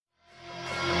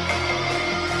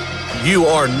You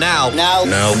are now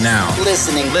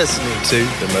listening to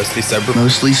the Mostly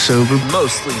Sober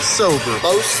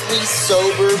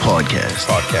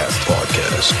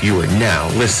podcast. You are now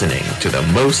listening to the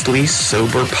Mostly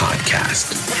Sober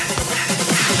podcast.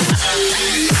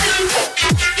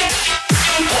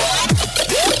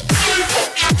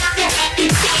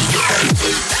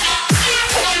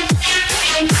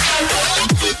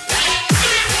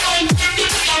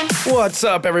 What's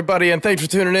up, everybody, and thanks for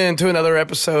tuning in to another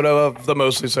episode of the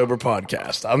Mostly Sober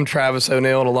podcast. I'm Travis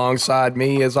O'Neill, and alongside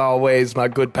me, as always, my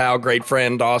good pal, great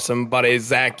friend, awesome buddy,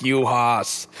 Zach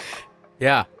Uhas.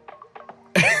 Yeah.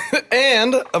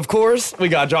 And, of course, we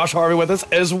got Josh Harvey with us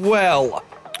as well.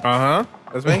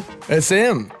 That's me. It's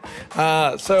him.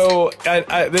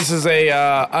 This is a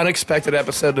unexpected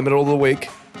episode in the middle of the week,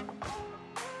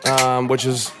 which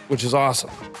is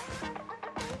awesome.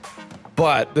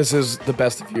 But this is the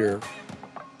best of year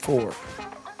 4.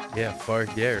 Yeah, 4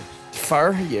 years.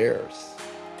 4 years.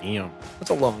 Damn.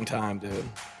 That's a long time, dude.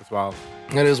 That's wild.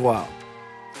 It is wild.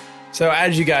 So,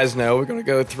 as you guys know, we're going to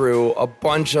go through a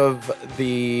bunch of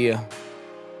the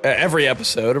every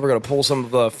episode. We're going to pull some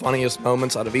of the funniest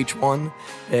moments out of each one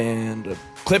and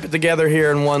clip it together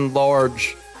here in one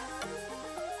large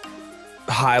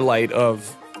highlight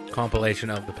of... compilation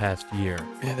of the past year.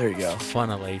 Yeah, there you go.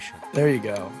 Funilation. There you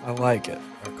go. I like it.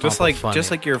 Just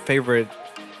like your favorite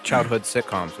childhood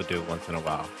sitcoms would do once in a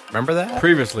while. Remember that?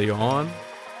 Previously on.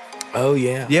 Oh,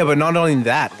 yeah. Yeah, but not only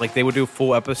that, like they would do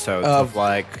full episodes of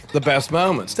like the best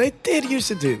moments. They did used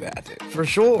to do that, dude, for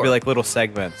sure. be like little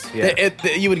segments. Yeah.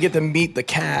 You would get to meet the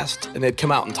cast, and they'd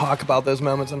come out and talk about those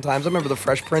moments sometimes. I remember the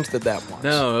Fresh Prince did that once.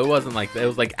 No, it wasn't like it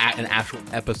was like an actual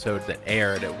episode that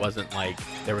aired. It wasn't like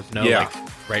there was no like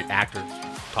great actors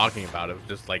talking about it. It was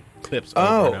just like clips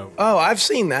over and over. Oh, I've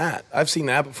seen that. I've seen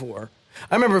that before.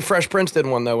 I remember Fresh Prince did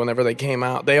one, though, whenever they came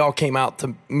out. They all came out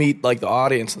to meet, like, the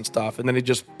audience and stuff, and then he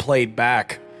just played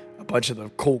back a bunch of the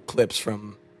cool clips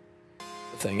from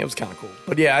the thing. It was kind of cool.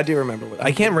 But, yeah, I do remember.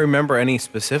 I can't remember any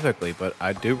specifically, but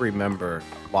I do remember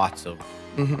lots of,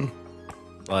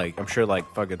 like, I'm sure, like,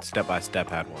 fucking Step by Step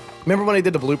had one. Remember when they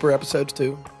did the blooper episodes,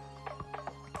 too?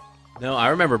 No, I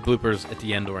remember bloopers at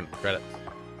the end during the credits.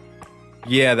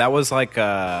 Yeah, that was like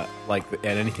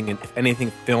anything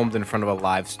filmed in front of a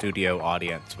live studio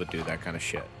audience would do that kind of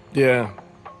shit. Yeah.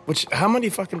 How many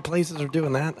fucking places are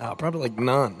doing that now? Probably, like,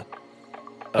 none.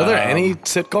 Are there any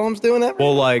sitcoms doing that?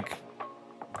 Well, like,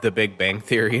 The Big Bang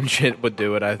Theory and shit would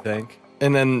do it, I think.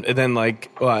 And then like,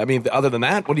 well, I mean, other than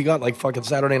that, what do you got? Like fucking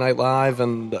Saturday Night Live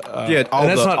and all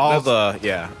the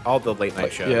late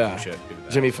night shows. Yeah, and shit do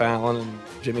that. Jimmy Fallon and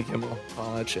Jimmy Kimmel,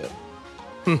 all that shit.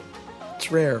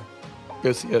 It's rare.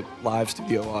 Go see a live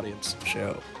studio audience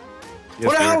show. Yes,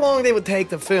 Wonder how long they would take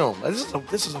to film.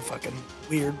 This is a fucking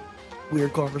weird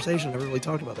conversation. I never really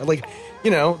talked about that. Like,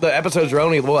 you know, the episodes are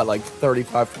only like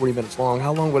 35, 40 minutes long.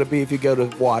 How long would it be if you go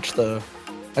to watch I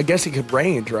guess it could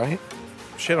range, right?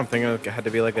 Shit, I'm thinking it had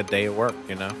to be like a day of work,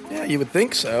 you know? Yeah, you would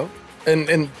think so.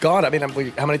 And God, I mean,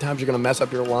 how many times you're going to mess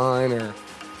up your line or,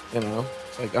 you know,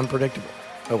 it's like unpredictable.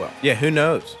 Oh, well. Yeah, who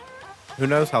knows? Who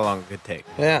knows how long it could take?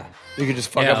 Yeah, you could just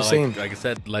fuck up a scene. Like I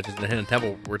said, Legends of the Hidden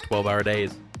Temple were 12-hour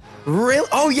days. Really?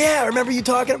 Oh, yeah, I remember you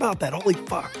talking about that. Holy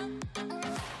fuck.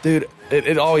 Dude,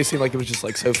 it always seemed like it was just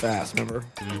like so fast, remember?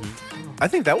 Mm-hmm. I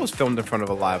think that was filmed in front of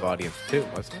a live audience too,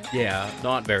 wasn't it? Yeah,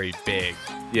 not very big.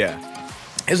 Yeah.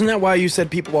 Isn't that why you said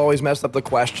people always messed up the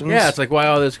questions? Yeah, it's like why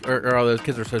all those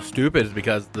kids are so stupid is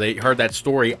because they heard that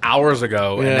story hours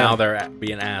ago and now they're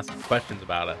being asked questions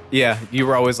about it. Yeah, you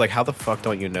were always like, how the fuck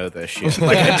don't you know this shit?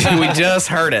 Like, we just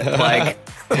heard it. Like,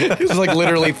 it was like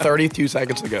literally 32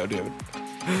 seconds ago, dude.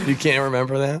 You can't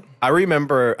remember that?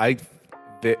 I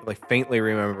faintly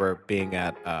remember being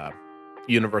at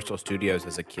Universal Studios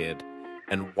as a kid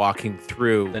and walking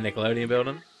through The Nickelodeon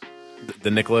building?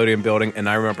 The Nickelodeon building, and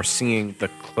I remember seeing the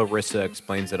Clarissa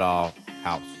Explains It All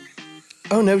house.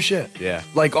 Oh, no shit. Yeah.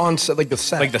 Like on set, like the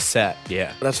set. Like the set,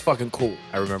 yeah. That's fucking cool.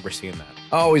 I remember seeing that.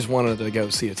 I always wanted to go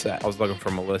see a set. I was looking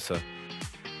for Melissa.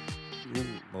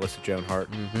 Melissa Joan Hart.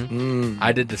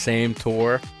 I did the same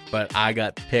tour, but I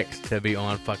got picked to be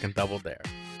on fucking Double Dare.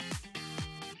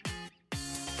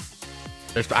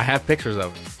 I have pictures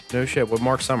of him. No shit, with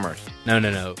Mark Summers.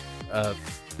 No.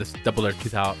 This Double Dare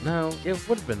 2000. No, it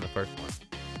would have been the first one.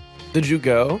 Did you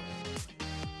go?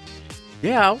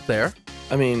 Yeah, I was there.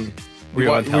 I mean, Were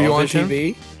you on television?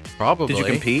 TV? Probably. Did you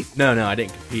compete? No, I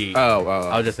didn't compete. Oh.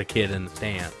 I was just a kid in the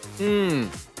stand.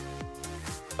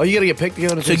 Oh, you gotta get picked to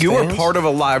go to So you were part of a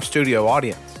live studio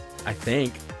audience. I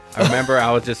think. I remember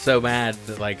I was just so mad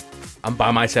that, like, I'm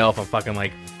by myself. I'm fucking,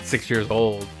 like, 6 years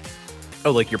old.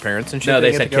 Oh, like your parents and shit? No,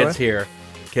 they didn't said get to go kids in? here.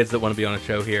 kids that want to be on a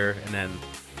show here, and then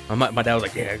my dad was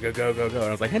like, yeah, go. And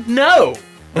I was like, no!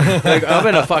 Like, I'm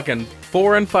in a fucking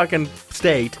foreign fucking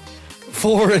state.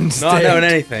 Not knowing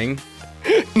anything.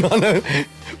 No.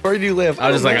 Where do you live? I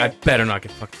was just like, I better not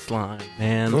get fucking slimed,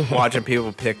 man. Watching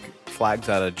people pick flags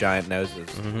out of giant noses.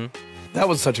 Mm-hmm. That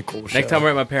was such a cool show. Next time we're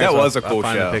at my parents' That was house, a cool I'll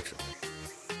find show. a picture.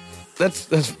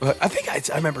 That's. I think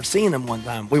I remember seeing them one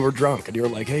time. We were drunk, and you were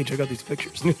like, "Hey, check out these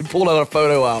pictures." And you pulled out a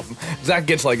photo album. Zach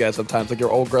gets like that sometimes, like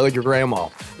your old girl, like your grandma.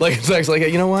 Like Zach's like, "Hey,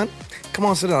 you know what? Come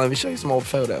on, sit down. Let me show you some old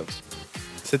photos."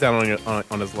 Sit down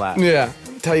on his lap. Yeah,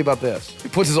 let me tell you about this. He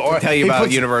puts his arm. Tell you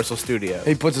about Universal Studios.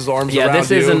 He puts his arms around Yeah, this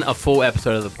you. isn't a full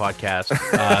episode of the podcast,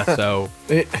 so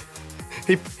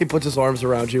He puts his arms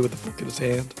around you with the book in his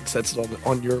hand and sets it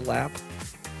on your lap.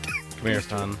 come here,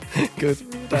 son. Go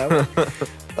through that.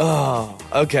 Oh,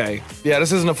 okay. Yeah,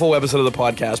 this isn't a full episode of the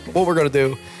podcast, but what we're going to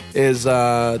do is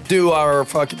do our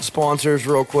fucking sponsors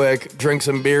real quick, drink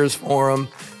some beers for them,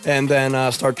 and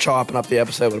then start chopping up the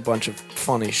episode with a bunch of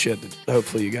funny shit that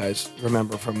hopefully you guys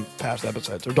remember from past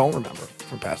episodes, or don't remember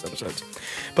from past episodes.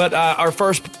 But our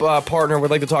first partner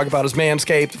we'd like to talk about is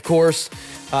Manscaped, of course.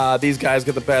 These guys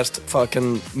get the best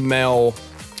fucking male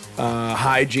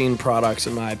hygiene products,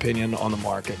 in my opinion, on the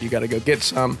market. You got to go get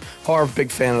some. Harv, big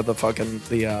fan of the fucking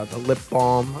the lip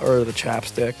balm or the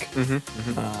chapstick.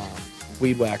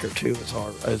 Weed Whacker too,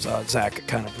 as Zach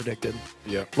kind of predicted.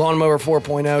 Yeah. Lawnmower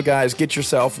 4.0, guys, get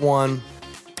yourself one.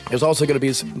 There's also going to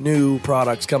be some new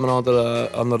products coming onto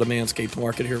the Manscaped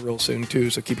market here real soon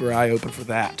too, so keep your eye open for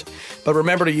that. But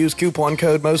remember to use coupon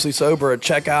code Mostly Sober at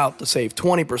checkout to save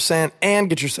 20% and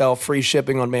get yourself free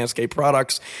shipping on Manscaped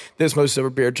products. This Mostly Sober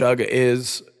beer jug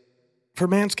is for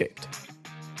Manscaped.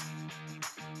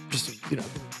 Just a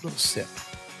little sip.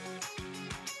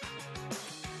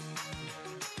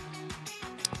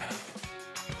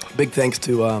 Big thanks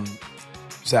to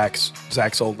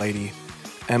Zach's old lady,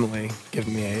 Emily,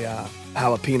 giving me a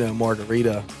jalapeno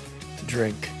margarita to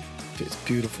drink. It's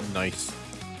beautiful. Nice.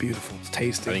 Beautiful. It's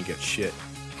tasty. I didn't get shit.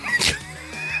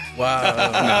 Wow.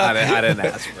 No, I didn't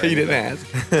ask for it. You didn't ask.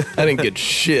 I didn't get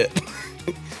shit.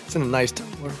 It's in a nice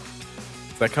tumbler.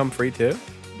 Does that come free too?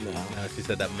 No. No, she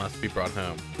said that must be brought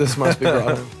home. This must be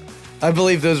brought home. I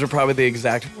believe those are probably the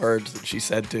exact words that she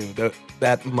said too.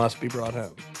 That must be brought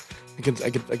home. I could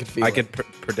feel it. I could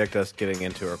predict us getting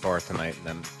into her car tonight and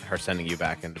then her sending you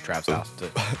back into Trav's house to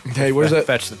Hey, where's that?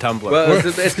 fetch the tumbler. Well,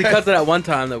 it's because of that one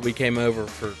time that we came over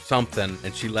for something,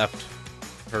 and she left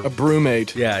her A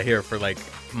brewmate. here for like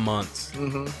months.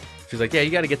 Mm-hmm. She's like, yeah, you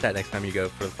got to get that next time you go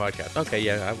for the podcast. Okay,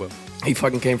 yeah, I will. He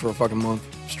fucking came for a fucking month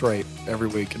straight every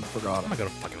week and forgot I'm not him.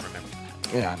 gonna fucking remember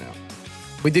that. Yeah, I know.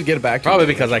 We did get it back to Probably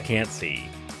you. because I can't see.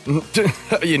 And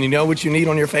you know what you need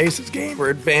on your face is Gamer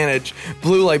Advantage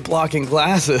blue light blocking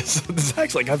glasses.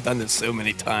 Zach's like, I've done this so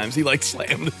many times. He like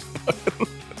slammed his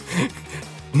phone.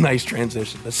 Nice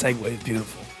transition. The segue is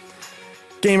beautiful.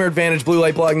 Gamer Advantage blue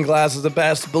light blocking glasses, the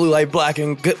best blue light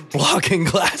blocking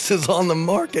glasses on the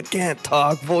market. Can't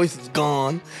talk, voice is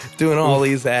gone. Doing all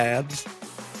these ads.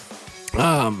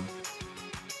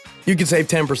 You can save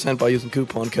 10% by using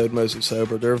coupon code Mostly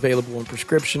Sober. They're available in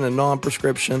prescription and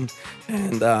non-prescription,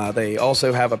 and they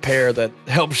also have a pair that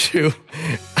helps you.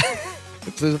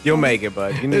 You'll make it,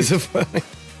 bud. You need It's a funny.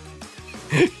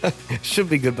 Should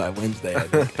be good by Wednesday, I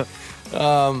think.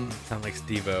 Sound like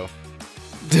Steve-O.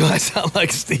 Do I sound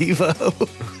like Steve-O?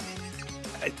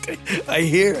 I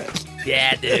hear it.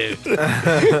 Yeah, dude.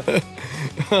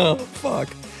 Oh, fuck.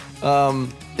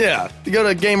 Yeah, you go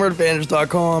to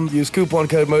GamerAdvantage.com, use coupon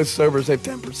code MostSober, save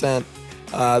 10%.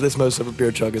 This Most Sober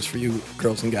beer chug is for you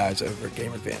girls and guys over at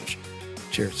Gamer Advantage.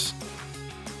 Cheers.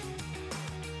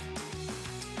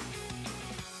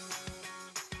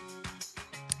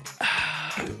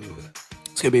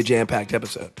 It's going to be a jam-packed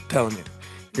episode. I'm telling you.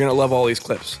 You're going to love all these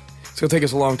clips. It's going to take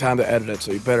us a long time to edit it,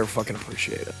 so you better fucking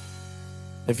appreciate it.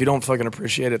 If you don't fucking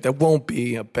appreciate it, there won't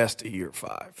be a best of year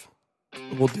 5.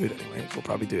 We'll do it anyways. We'll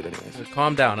probably do it anyways.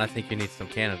 Calm down. I think you need some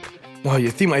Canada. Oh,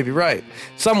 you might be right.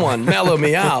 Someone mellow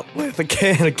me out with a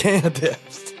can of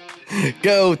Canadips.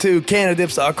 Go to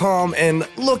Canadips.com and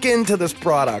look into this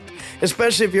product,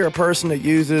 especially if you're a person that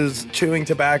uses chewing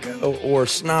tobacco or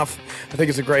snuff. I think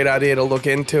it's a great idea to look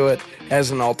into it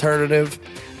as an alternative.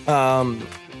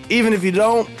 Even if you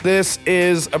don't, this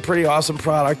is a pretty awesome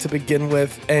product to begin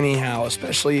with anyhow,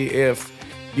 especially if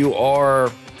you are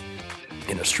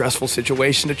in a stressful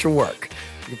situation at your work.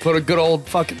 You put a good old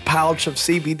fucking pouch of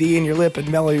CBD in your lip and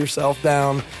mellow yourself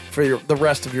down for the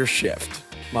rest of your shift.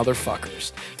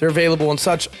 Motherfuckers. They're available in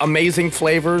such amazing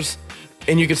flavors,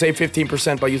 and you can save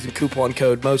 15% by using coupon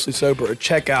code Mostly Sober at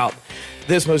checkout.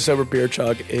 This Mostly Sober beer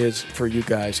chug is for you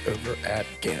guys over at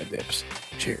Canadips.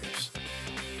 Cheers.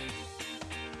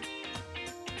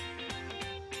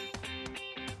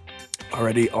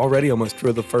 Already almost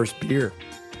through the first beer.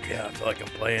 Yeah, I feel like I'm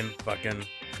playing fucking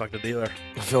Fuck the Dealer.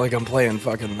 I feel like I'm playing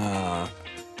fucking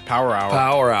Power Hour.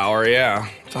 Power Hour, yeah.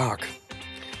 Fuck.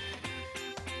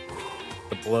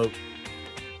 The bloat.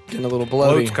 Getting a little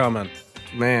bloaty. Bloat's coming.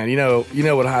 Man, you know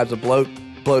what hides a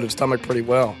bloated stomach pretty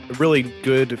well. A really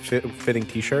good fitting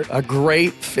t-shirt. A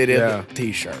great fitted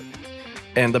t-shirt.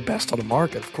 And the best on the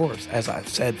market, of course, as I've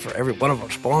said for every one of our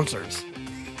sponsors,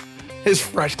 is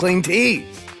Fresh Clean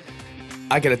Tees.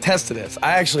 I can attest to this.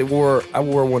 I wore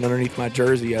one underneath my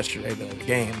jersey yesterday to the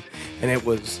game, and it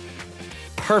was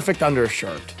perfect under a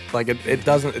shirt. Like it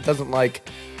doesn't like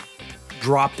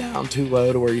drop down too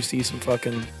low to where you see some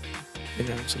fucking,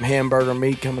 some hamburger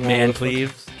meat coming out. Man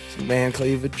cleaves. Some man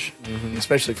cleavage,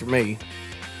 especially for me.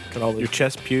 Got all Your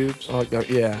chest pubes. Down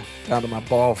to my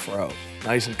ball throat,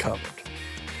 nice and covered.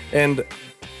 And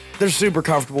they're super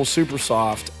comfortable, super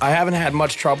soft. I haven't had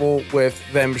much trouble with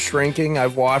them shrinking.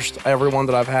 I've washed every one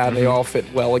that I've had. They all fit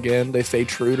well again. They stay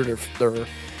true to their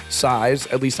size.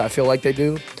 At least I feel like they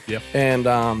do. Yep. And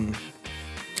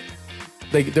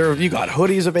you got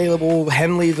hoodies available,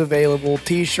 Henleys available,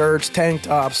 t-shirts, tank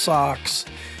tops, socks,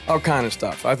 all kind of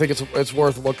stuff. I think it's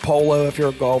worth a look. Polo if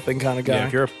you're a golfing kind of guy.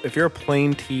 Yeah, if you're a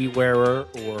plain tee wearer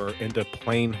or into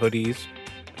plain hoodies,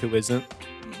 who isn't?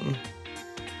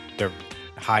 They're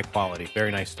high quality,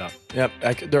 very nice stuff. Yep,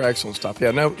 they're excellent stuff.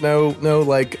 Yeah, no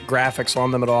like graphics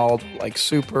on them at all. Like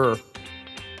super.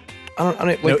 I don't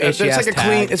like, no it's itchy like a tags.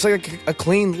 clean. It's like a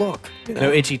clean look.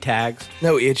 No itchy tags.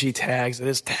 No itchy tags. It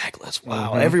is tagless.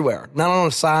 Wow, everywhere. Not on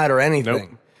the side or anything.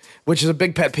 Nope. Which is a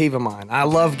big pet peeve of mine. I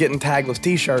love getting tagless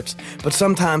T-shirts, but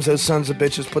sometimes those sons of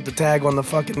bitches put the tag on the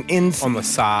fucking inside. On the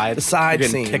side. The side You're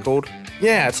getting seam. tickled.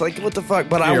 Yeah, it's like, what the fuck?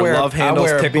 But Your love handles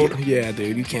tickled? Yeah,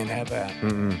 dude, you can't have that.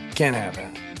 Can't have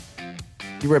that.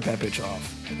 You rip that bitch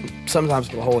off. Sometimes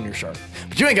put a hole in your shirt.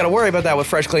 But you ain't got to worry about that with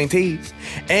Fresh Clean Tees.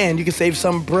 And you can save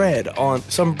some bread on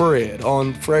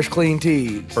Fresh Clean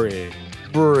Tees.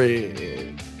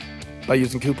 Bread. By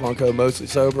using coupon code Mostly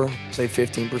Sober, save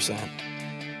 15%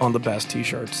 on the best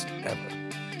t-shirts ever.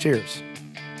 Cheers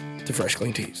to Fresh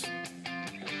Clean Tees.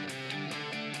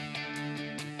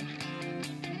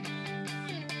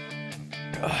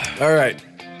 All right.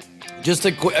 Just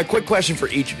a quick question for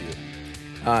each of you.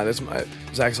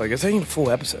 Zach's like, this ain't a full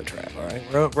episode, Trav, all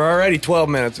right? We're already 12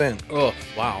 minutes in. Oh,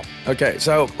 wow. Okay,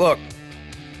 so, look,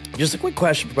 just a quick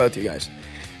question for both of you guys.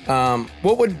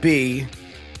 What would be,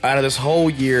 out of this whole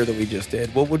year that we just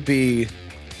did, what would be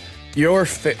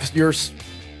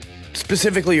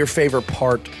specifically your favorite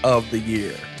part of the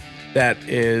year that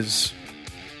is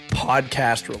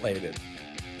podcast related?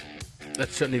 That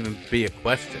shouldn't even be a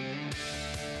question.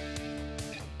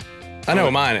 I know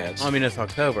what mine is. I mean, it's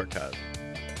October, cuz.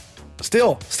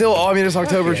 Still, I mean, it's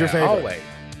October is your favorite. Always.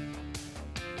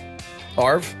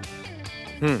 Harv?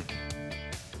 I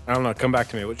don't know. Come back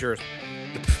to me. What's yours?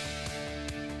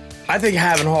 I think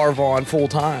having Harv on full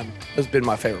time has been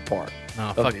my favorite part.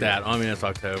 No, fuck that. I mean, it's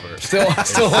October. Still,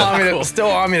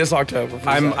 I mean, it's October.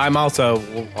 I'm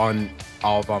also on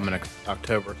all of them in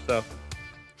October, so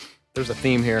there's a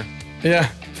theme here. Yeah,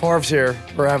 Harv's here.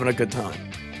 We're having a good time.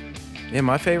 Yeah,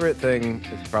 my favorite thing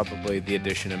is probably the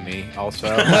addition of me. Also,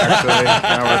 actually,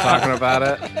 now we're talking about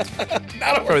it.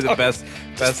 Probably the best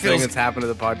thing that's happened to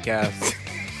the podcast.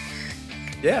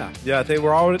 Yeah, I think we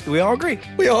all agree.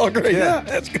 We all agree. Yeah,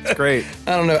 that's good. It's great.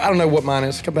 I don't know what mine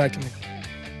is. Come back to me.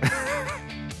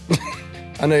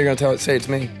 I know you're gonna say it's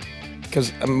me,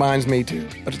 because mine's me too.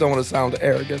 I just don't want to sound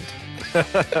arrogant.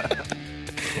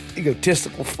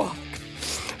 Egotistical fuck.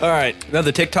 All right. No,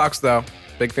 the TikToks though.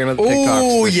 Big fan of the TikToks.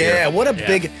 Oh yeah, this year. what a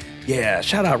big. Yeah,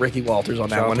 shout out Ricky Walters on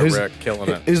that Shout one. out to Rick, killing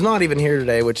it. Who's not even here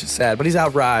today, which is sad, but he's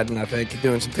out riding, I think,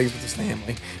 doing some things with his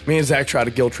family. Me and Zach tried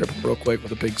to guilt trip him real quick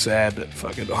with a big sad, but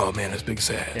fucking, oh man, it's big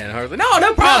sad. Yeah, and Harv's like,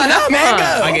 no problem. No, man,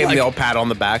 go. I gave him the old pat on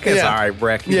the back. It's all right,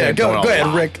 Rick. Yeah, go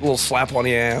ahead, Rick. A little slap on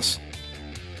the ass.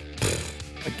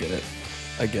 I get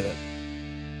it.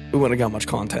 We wouldn't have got much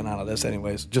content out of this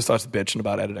anyways. Just us bitching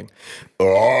about editing.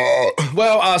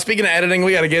 Well, speaking of editing,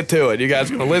 we got to get to it. You guys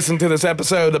are going to listen to this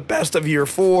episode, the best of year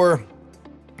 4.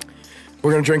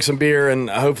 We're going to drink some beer and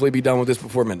hopefully be done with this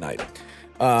before midnight.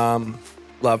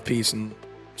 Love, peace, and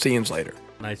see you later.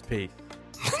 Nice pee.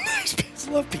 Nice peace.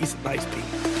 Love, peace, and nice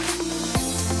peace.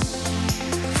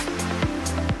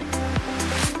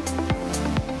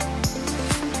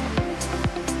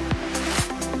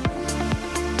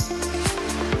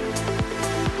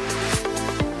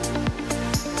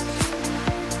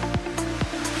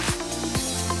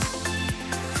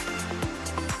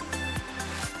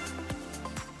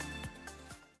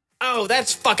 No,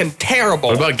 that's fucking terrible.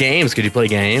 What about games? Could you play a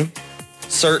game?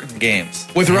 Certain games.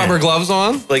 With rubber gloves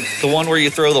on? Like the one where you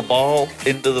throw the ball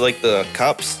into the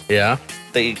cups. Yeah.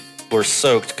 They were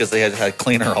soaked because they had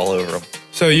cleaner all over them.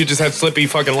 So you just had slippy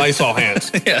fucking Lysol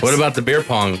hands. Yes. What about the beer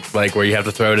pong, like where you have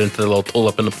to throw it into the little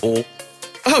tulip in the pool?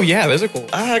 Oh, yeah, those are cool.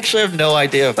 I actually have no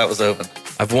idea if that was open.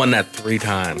 I've won that 3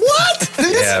 times. What?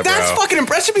 Yeah, that's bro. fucking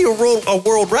impressive. Be a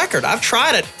world record. I've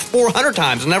tried it 400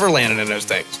 times and never landed in those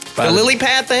things. The lily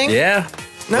pad thing? Yeah.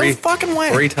 No fucking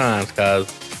way. 3 times,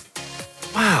 cuz.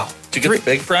 Wow. Did you get the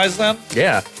big prize then?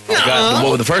 Yeah.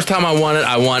 Nuh-uh. The first time I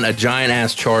won a giant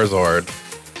ass Charizard.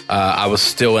 I was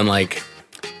still in I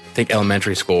think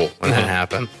elementary school when that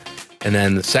happened. And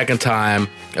then the second time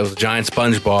it was a giant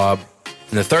SpongeBob.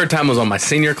 And the third time was on my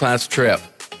senior class trip.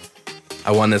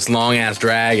 I won this long ass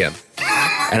dragon.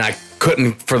 And I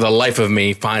couldn't for the life of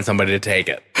me find somebody to take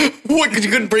it. What? Because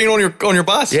you couldn't bring it on your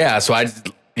bus? Yeah, so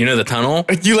the tunnel?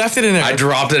 You left it in there. I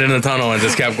dropped it in the tunnel and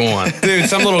just kept going. Dude,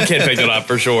 some little kid picked it up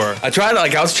for sure. I tried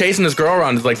I was chasing this girl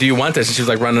around, do you want this? And she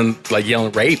was running,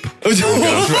 yelling rape. No,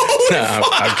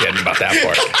 I'm kidding about that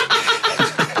part.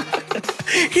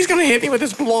 He's gonna hit me with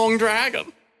this long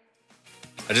dragon.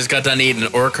 I just got done eating an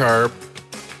Orcarb.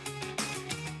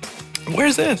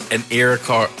 Where's this? An ear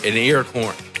corn. I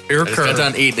just got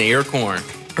done eating an ear corn.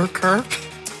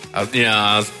 I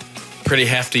was pretty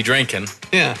hefty drinking.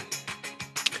 Yeah.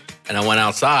 And I went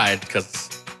outside because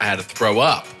I had to throw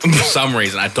up for some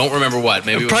reason. I don't remember what.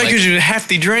 Maybe it was probably because you're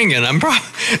hefty drinking.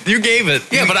 You gave it.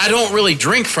 Yeah, but I don't really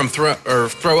drink from throw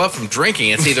up from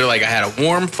drinking. It's either I had a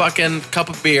warm fucking cup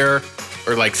of beer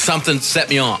or something set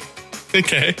me off.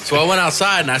 Okay. So I went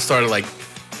outside and I started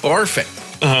barfing.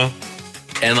 Uh-huh.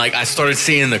 And I started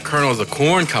seeing the kernels of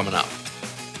corn coming up.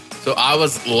 So I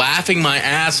was laughing my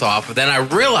ass off, but then I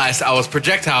realized I was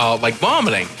projectile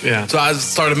vomiting. Yeah. So I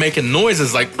started making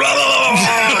noises like blah, blah,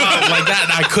 blah, like that,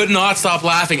 and I could not stop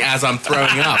laughing as I'm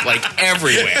throwing up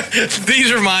everywhere.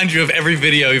 These remind you of every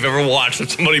video you've ever watched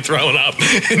of somebody throwing up,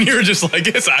 and you're just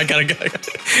yes, I gotta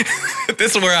go.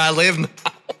 This is where I live now.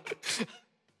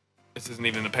 This isn't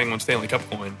even a Penguin Stanley Cup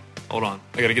coin. Hold on,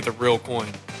 I gotta get the real coin.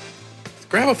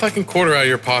 Grab a fucking quarter out of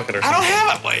your pocket or something.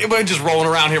 I don't have it. We're just rolling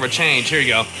around here with change. Here you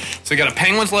go. So you got a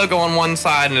Penguins logo on one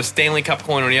side and a Stanley Cup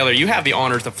coin on the other. You have the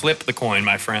honor to flip the coin,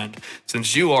 my friend,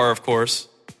 since you are, of course,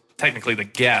 technically the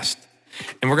guest.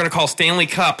 And we're going to call Stanley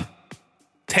Cup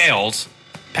tails,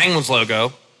 Penguins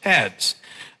logo heads.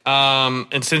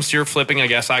 And since you're flipping, I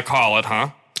guess I call it,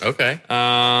 huh? Okay.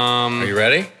 Are you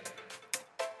ready?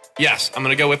 Yes, I'm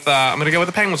going to go with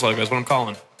the Penguins logo is what I'm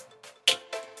calling.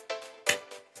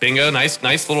 Bingo,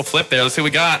 nice little flip there. Let's see what we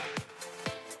got.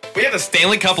 We have the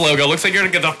Stanley Cup logo. Looks like you're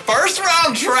going to get the first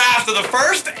round draft of the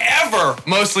first ever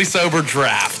Mostly Sober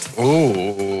draft.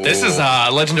 Ooh. This is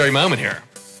a legendary moment here.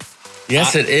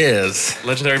 Yes, it is.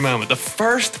 Legendary moment. The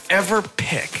first ever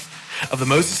pick of the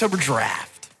Mostly Sober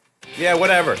draft. Yeah,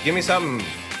 whatever. Give me something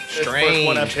strange.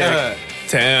 One I pick.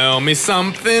 Tell me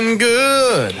something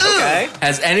good. Okay.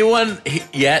 Has anyone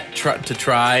yet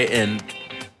try and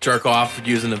jerk off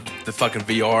using the fucking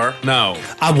VR? No.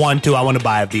 I want to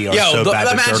buy a VR so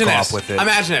bad to jerk off with it.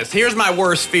 Imagine this. Here's my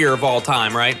worst fear of all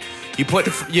time, right? You put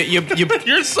you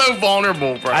You're so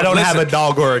vulnerable, bro. I don't have a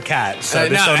dog or a cat, so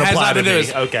this don't apply to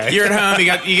me. Okay. You're at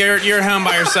home. You're at home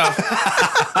by yourself.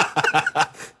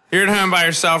 You're at home by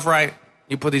yourself, right?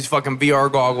 You put these fucking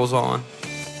VR goggles on,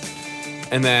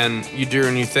 and then you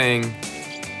do your thing.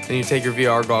 Then you take your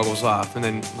VR goggles off, and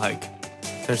then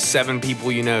there's 7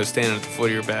 people you know standing at the foot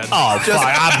of your bed. Oh, fuck,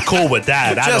 I'm cool with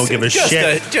that. I don't give a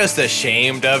shit. Just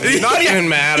ashamed of you. Not even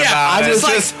mad about I'm it.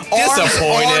 just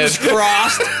disappointed. Arms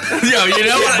crossed. Yo, you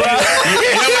know what?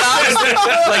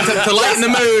 To lighten the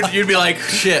mood, you'd be like,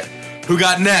 shit, who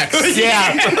got next?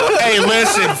 Yeah. Hey,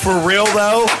 listen, for real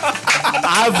though,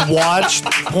 I've watched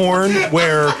porn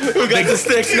where Who got the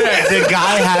sticks next? the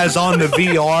guy has on the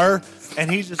VR and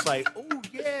he's just like, oh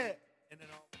yeah.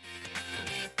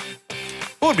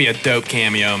 What would be a dope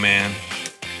cameo, man?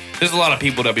 There's a lot of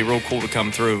people that'd be real cool to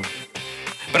come through.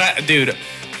 But dude,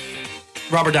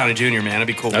 Robert Downey Jr., man, that'd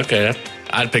be cool. Okay,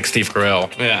 I'd pick Steve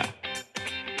Carell. Yeah.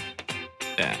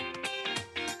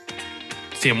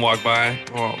 See him walk by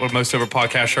with a Most Sober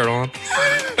podcast shirt on.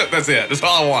 That's it. That's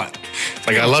all I want. It's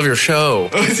I love your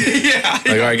show. Yeah.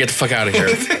 All right, get the fuck out of here.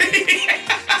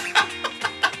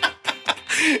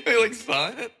 They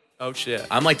sign it. Oh shit.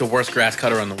 I'm the worst grass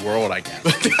cutter in the world, I guess.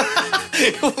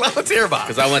 Well, let's hear about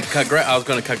it. Because I went to cut grass. I was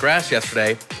going to cut grass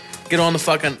yesterday. Get on the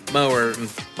fucking mower and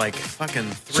fucking.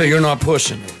 So you're not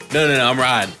pushing. No, I'm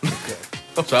riding.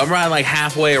 So I'm riding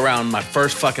halfway around my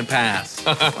first fucking pass.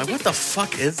 What the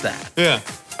fuck is that? Yeah.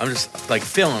 I'm just like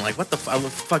feeling like, what the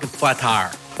fucking flat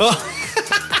tire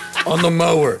on the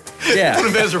mower. Yeah. What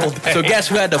a miserable day. So guess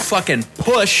who had to fucking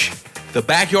push the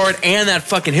backyard and that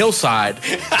fucking hillside?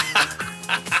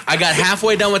 I got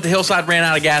halfway done with the hillside, ran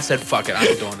out of gas, said, fuck it,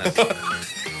 I'm doing this.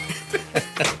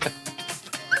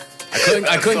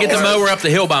 I couldn't get the mower up the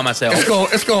hill by myself.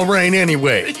 It's gonna rain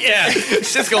anyway. Yeah,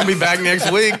 it's just gonna be back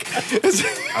next week. I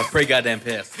was pretty goddamn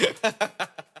pissed.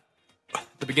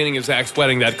 The beginning of Zach's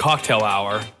wedding, that cocktail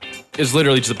hour is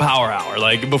literally just a power hour.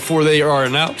 Like before they are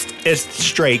announced. It's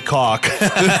straight cock.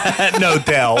 No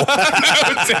tell.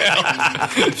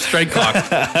 Straight cock.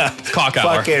 It's cock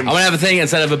hour. Fucking, I'm gonna have a thing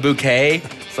instead of a bouquet.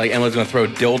 It's like Emily's gonna throw a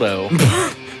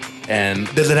dildo.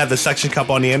 And does it have the suction cup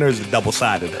on the end, or is it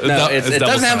double-sided? no, it doesn't have a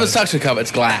double-sided. suction cup.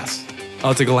 It's glass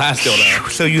Oh, it's a glass dildo.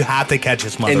 So you have to catch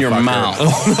this motherfucker in your mouth.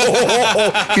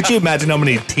 Could you imagine how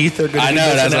many teeth are going to I be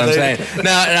know, that's missing what I'm out there? saying.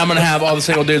 Now, and I'm gonna have all the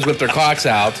single dudes whip their cocks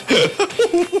out,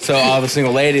 so all the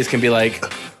single ladies can be like,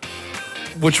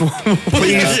 Which one?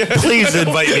 Please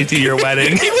invite me to your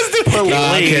wedding. He was doing. "No,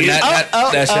 I'm kidding. That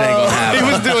shit ain't gonna happen."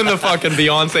 He was doing the fucking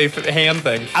Beyonce hand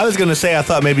thing. I was going to say, I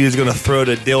thought maybe he was going to throw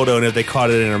the dildo, and if they caught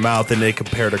it in her mouth, then they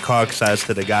compare the cock size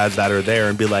to the guys that are there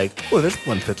and be like, oh, this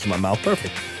one fits in my mouth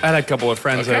perfect. I had a couple of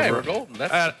friends Okay, over. we're golden.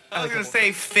 That's, I was gonna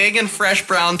say fig and fresh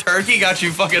brown turkey got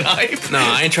you fucking hype. no,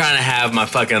 I ain't trying to have my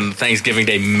fucking Thanksgiving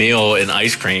Day meal in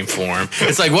ice cream form.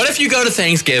 It's like, what if you go to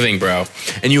Thanksgiving, bro,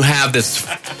 and you have this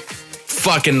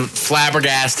fucking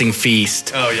flabbergasting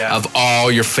feast of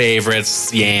all your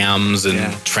favorites, yams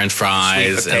and French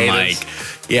fries and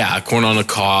like corn on the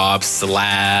cob,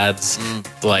 salads,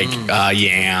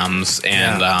 yams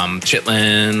and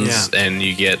chitlins, and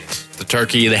you get the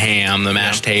turkey, the ham, the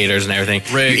mashed taters and everything.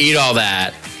 You eat all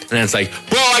that. And then it's like,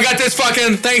 bro, I got this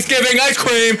fucking Thanksgiving ice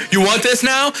cream. You want this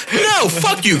now? No,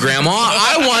 fuck you, Grandma.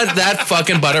 I want that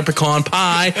fucking butter pecan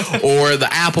pie or the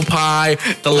apple pie.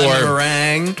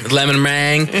 Lemon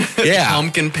meringue. Yeah.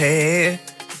 Pumpkin pie.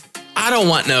 I don't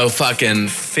want no fucking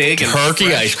Fig and turkey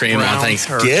fresh ice cream on brown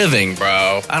Thanksgiving,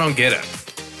 bro. I don't get it.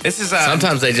 This is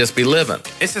Sometimes they just be living.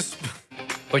 It's just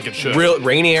like it should. Real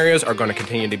rainy areas are going to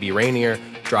continue to be rainier.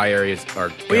 Dry areas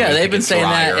are. Well, yeah, they've been get saying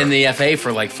that drier. in the FA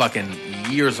for like fucking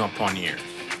years upon years.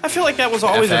 I feel like that was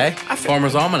always FA?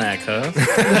 Farmer's Almanac, huh?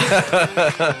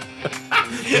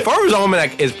 The Farmer's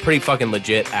Almanac is pretty fucking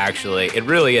legit, actually. It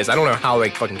really is. I don't know how they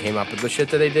fucking came up with the shit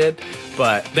that they did,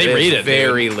 but They it read is it,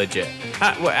 very legit.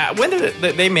 When did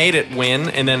it? They made it when,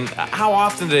 and then how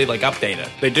often do they like update it?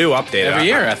 They do update it Every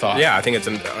year, I thought. Yeah, I think it's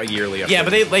a yearly update. Yeah, but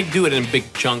they like do it in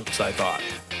big chunks. I thought.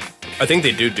 I think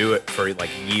they do it for like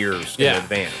years in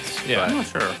advance. Yeah. but- I'm not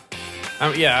sure.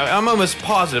 I'm almost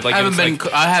positive. Like I haven't it's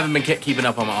been. I haven't been keeping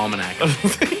up on my almanac.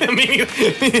 Like, I mean, I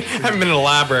haven't been in a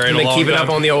library in a Been long keeping time.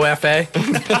 up on the OFA.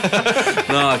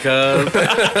 No, cuz.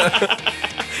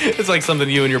 It's like something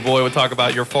you and your boy would talk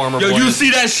about. Your farmer. Yo, boy. you see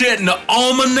that shit in the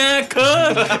almanac,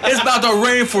 cuz? It's about to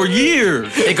rain for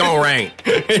years. It gonna rain.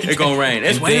 It's gonna rain.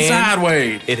 It's And raining then-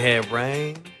 sideways. It had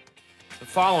rain. The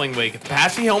following week at the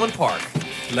Patsy Hillman Park.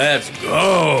 Let's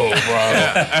go,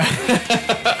 bro.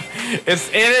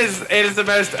 It is the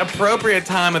most appropriate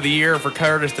time of the year for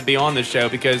Curtis to be on this show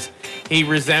because he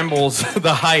resembles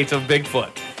the height of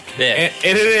Bigfoot. Yeah. And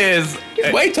it is.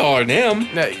 He's way taller than him.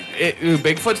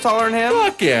 Bigfoot's taller than him?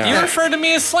 Fuck yeah. You referred to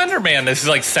me as Slender Man. This is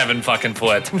like 7 fucking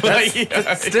foot. That's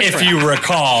If you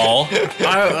recall.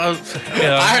 Hard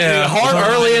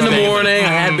early in the morning. I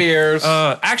had beers.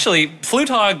 Actually, Flute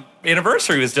Hog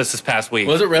anniversary was just this past week.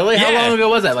 Was it really? How Yeah. long ago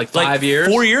was that? Like 5 years?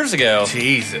 4 years ago.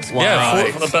 Jesus. Yeah, Wow.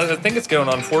 I think it's going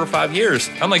on 4 or 5 years.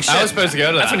 I'm like, shit. I was supposed to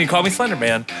go to That's that. when you call me Slender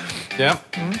Man. Yep.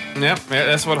 Yep. Yeah,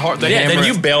 that's what hard. Yeah, then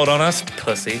you bailed on us,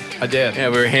 pussy. I did. Yeah,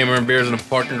 we were hammering beers in a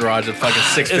parking garage at fucking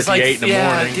 6:58 in the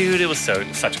morning. dude, it was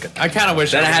such a good. I kind of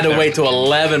wish. Then I had to wait till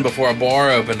 11 before a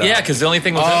bar opened up. Yeah, because the only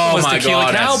thing was Oh open was my Tequila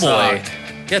God, that Cowboy. sucked.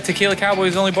 Yeah, Tequila Cowboy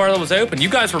was the only bar that was open. You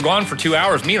guys were gone for 2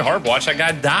 hours. Me and Hard watched that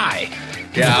guy die.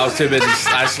 Yeah, I was too busy.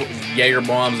 Jaeger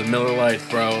bombs and Miller Lights,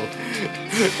 bro.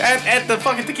 at the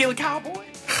fucking Tequila Cowboy.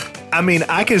 I mean,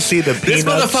 I can see the This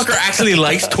peanuts. motherfucker actually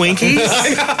likes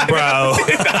Twinkies? Bro.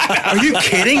 Are you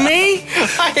kidding me?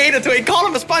 I hate it too. He called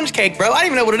him a sponge cake, bro. I don't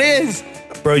even know what it is.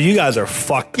 Bro, you guys are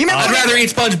fucked. You remember I'd rather eat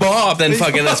SpongeBob than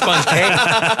fucking a sponge cake.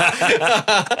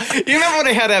 You remember when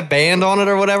they had that band on it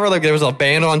or whatever? Like there was a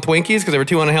band on Twinkies because they were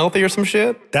too unhealthy or some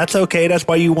shit? That's okay. That's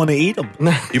why you want to eat them.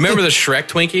 You remember the Shrek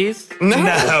Twinkies?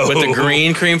 No. With the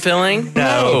green cream filling?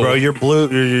 No, bro. Your blue,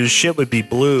 your shit would be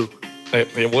blue.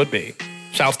 It would be.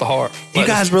 Shouts to heart. You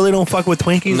guys really don't fuck with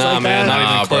Twinkies Nah, like man, that? not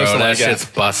even Nah, close bro, to that like shit's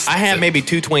busted. I had maybe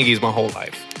 2 Twinkies my whole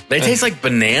life. They taste like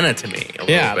banana to me. A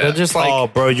Yeah, little they're bit. just like Oh,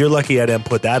 bro, you're lucky I didn't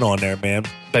put that on there, man.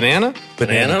 banana.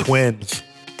 Banana Bananas? Twins.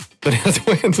 Banana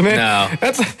Twins, man. No.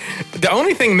 That's the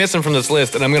only thing missing from this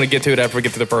list, and I'm going to get to it after we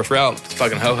get to the first round. It's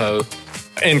fucking ho-ho.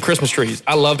 And Christmas trees.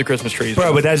 I love the Christmas trees.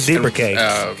 Bro, but that's zebra cakes.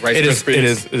 Rice It is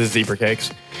Krispies. zebra cakes.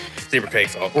 Zebra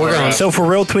cakes. All We're going So for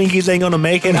real, Twinkies ain't gonna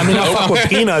make it. I mean, I fuck with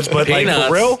peanuts, but like Peanuts.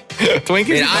 for real,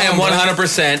 Twinkies. I am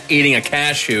 100% eating a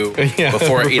cashew Yeah.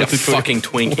 before I eat a fucking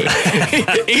Twinkie.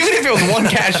 Even if it was one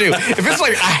cashew, if it's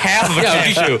like a half of a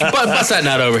cashew. But bust that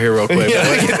nut over here real quick.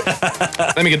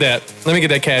 Let me get that. Let me get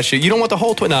that cashew. You don't want the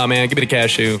whole twin? Nah, man, give me the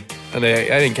cashew. I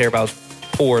didn't care if I was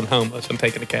poor and homeless. I'm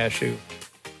taking the cashew.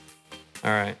 All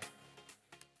right.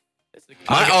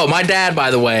 My dad,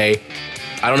 by the way,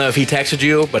 I don't know if he texted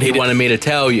you, but he wanted me to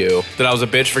tell you. That I was a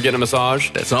bitch for getting a massage?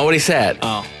 That's not what he said.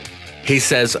 Oh. He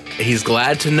says he's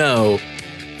glad to know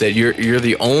that you're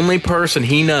the only person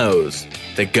he knows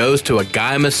that goes to a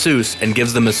guy masseuse and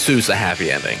gives the masseuse a happy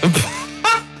ending.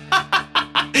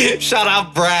 Shout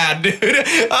out Brad, dude.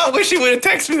 I wish he would have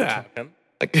texted me that.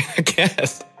 I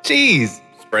guess. Jeez.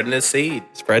 Spreading his seed.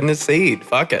 Spreading his seed.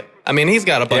 Fuck it. I mean, he's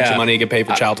got a bunch Yeah. of money he can pay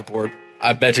for child support.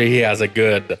 I bet you he has a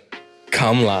good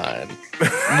cum line.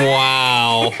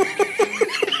 Wow.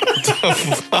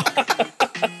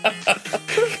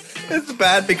 It's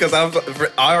bad because I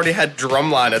already had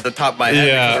Drumline at the top of my head.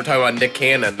 Yeah. Because we're talking about Nick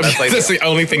Cannon. That's like, That's the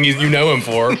only thing you know him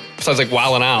for. Besides like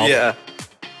wilding out. yeah.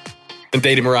 And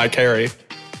dating Mariah Carey.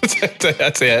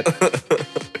 That's it.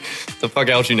 The fuck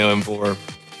else you know him for?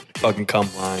 Fucking cum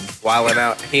line. Wilding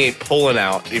out. He ain't pulling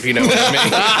out, if you know what I mean.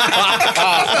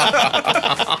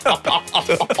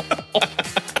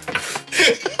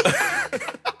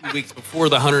 Weeks before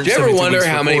the 100. Do you ever wonder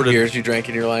how many beers you drank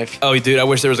in your life? Oh, dude, I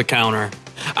wish there was a counter.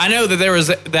 I know that there was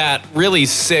that really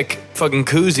sick fucking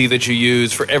koozie that you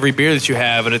use for every beer that you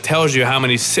have, and it tells you how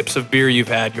many sips of beer you've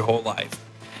had your whole life.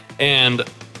 And,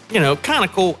 you know, kind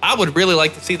of cool. I would really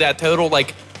like to see that total.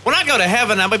 Like, when I go to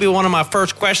heaven, that might be one of my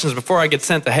first questions before I get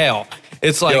sent to hell.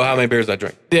 It's like, Yo, how many beers I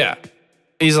drink? yeah.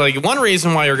 He's like, one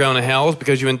reason why you're going to hell is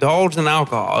because you indulged in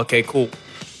alcohol. Okay, cool.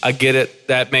 I get it.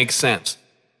 That makes sense.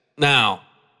 Now,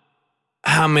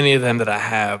 how many of them did I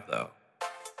have, though?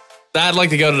 I'd like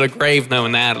to go to the grave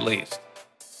knowing that at least.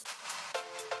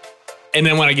 And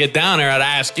then when I get down there, I'd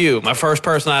ask you, my first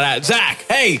person I'd ask, Zach,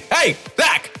 hey,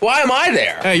 Zach. Why am I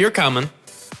there? Hey, you're coming.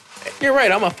 You're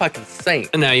right. I'm a fucking saint.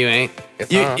 And now you ain't.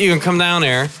 Yes, You, I am. you can come down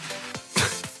there.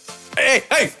 hey,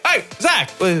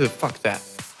 Zach. What the fuck's that?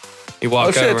 You walk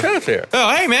Oh, shit. over. Ted's here.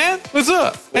 Oh, hey, man. What's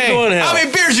up? What hey, you doing in hell? how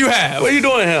many beers you have? What are you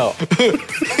doing in hell?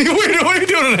 What are you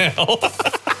doing in hell?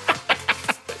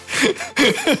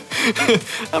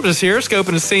 I'm just here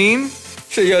scoping the scene.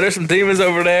 Shit, yo, there's some demons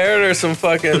over there. There's some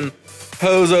fucking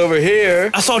hoes over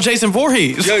here. I saw Jason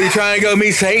Voorhees. Yo, you trying to go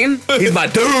meet Satan? He's my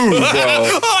dude, bro.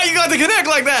 Oh, you got to connect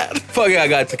like that. Fuck yeah, I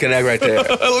got to connect right there.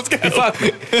 Let's go. He fucked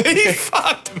me. He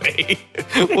fucked me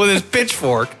with his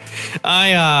pitchfork.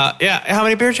 Yeah. How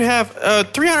many beers you have?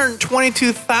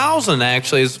 322,000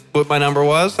 actually is what my number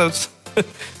was. That's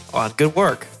good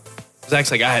work.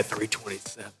 Zach's like, I had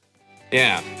 327.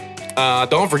 Yeah.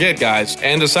 Don't forget, guys.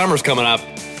 End of summer's coming up.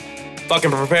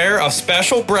 Fucking prepare a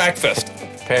special breakfast.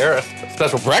 Prepare a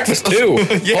special breakfast too.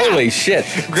 Yeah. Holy shit.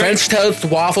 French toast,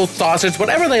 waffles, sausage,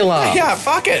 whatever they love. Yeah,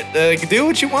 fuck it. Do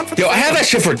what you want for the Yo, I have family. that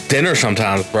shit for dinner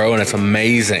sometimes, bro, and it's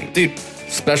amazing. Dude,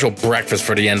 Special breakfast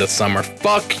for the end of summer.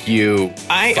 Fuck you,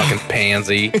 fucking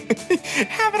pansy.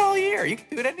 have it all year. You can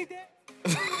do it any day.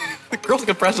 The girls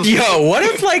can press Yo, what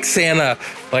if like Santa,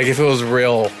 like if it was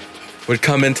real, would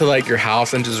come into like your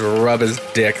house and just rub his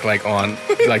dick like on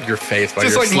like your face while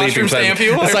Just you're like sleeping? mushroom stamp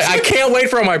you? It's like I can't wait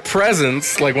for my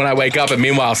presents. Like when I wake up, and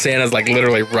meanwhile Santa's like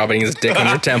literally rubbing his dick on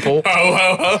your temple. Ho,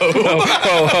 ho, ho.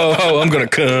 Ho ho ho! I'm gonna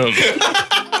come.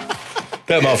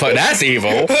 That motherfucker. That's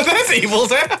evil. That's evil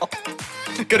as hell.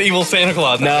 Good evil Santa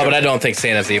Claus. No, but I don't think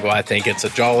Santa's evil. I think it's a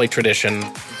jolly tradition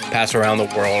passed around the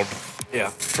world Yeah.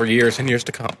 for years and years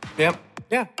to come. Yep.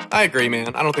 Yeah. I agree,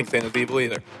 man. I don't think Santa's evil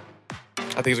either.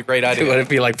 I think it's a great idea. Would it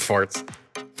be like farts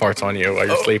on you while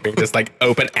you're sleeping? Just like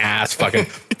open ass fucking.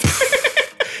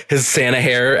 His Santa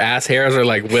ass hairs are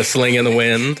like whistling in the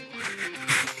wind.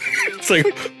 It's like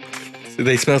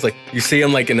they smell like you see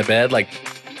him like in the bed like.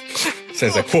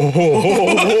 Santa's like whoa whoa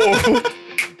whoa whoa.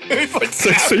 It's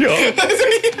like, so yo.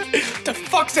 The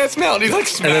fuck's that smell? And he's like,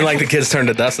 And then like the kids turn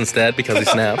to dust instead because he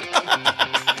snapped.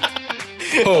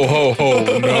 Ho ho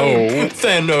ho no.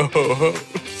 Santa ho ho.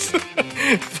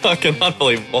 Fucking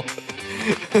unbelievable.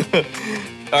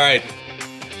 All right.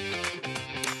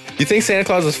 You think Santa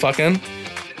Claus is fucking?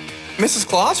 Mrs.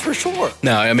 Claus for sure.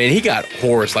 No, I mean, he got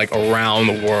whores like around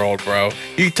the world, bro.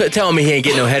 You telling me he ain't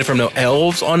getting no head from no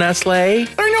elves on that sleigh?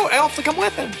 There ain't no elf to come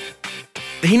with him.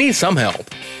 He needs some help.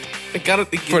 It got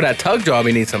For that tug job,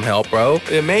 he needs some help, bro.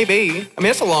 It may be. I mean,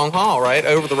 it's a long haul, right?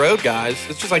 Over the road, guys.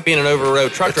 It's just like being an over the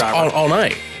road truck driver. All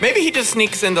night. Maybe he just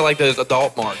sneaks into like those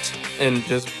adult marts and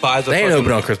just buys a. They ain't fucking-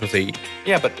 open on Christmas Eve.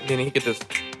 Yeah, but then he could just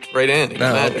right in.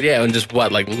 No, yeah, and just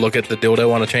what, like look at the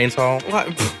dildo on a chainsaw?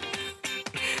 What?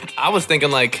 I was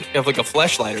thinking like of like a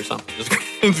fleshlight or something.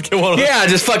 Just get one of Yeah,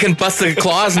 just fucking bust the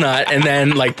claws nut and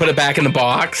then like put it back in the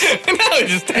box. those. No,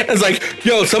 just It's like,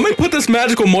 yo, somebody put this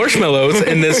magical marshmallows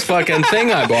in this fucking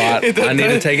thing I bought. I need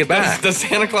to take it back. Does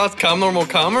Santa Claus come normal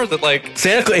cum or is it like?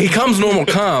 Santa Claus, he comes normal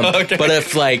cum, Okay. but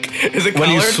if like Is it when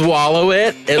you colored? swallow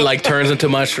it, it like turns into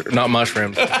not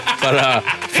mushrooms, but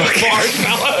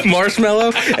fucking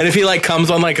marshmallow. And if he like comes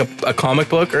on like a comic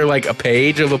book or like a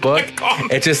page of a book,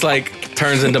 it just like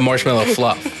turns into marshmallow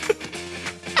fluff.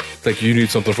 It's like, you need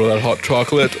something for that hot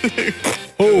chocolate.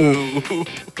 Oh.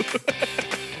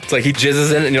 It's like he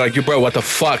jizzes in it and you're like, bro, what the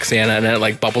fuck, Santa? And then it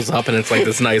like bubbles up and it's like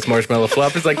this nice marshmallow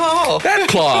fluff. It's like, Oh. that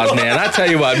Claus, man. I tell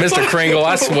you what, Mr. Kringle,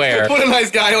 I swear. What a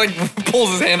nice guy! Like pulls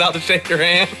his hand out to shake your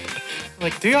hand.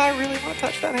 Like, do I really want to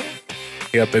touch that hand?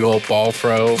 He got a big old ball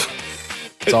throw.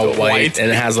 It's all It's white, white. and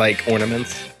it has like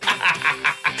ornaments.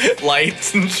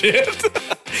 Lights and shit.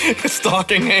 His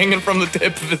stocking hanging from the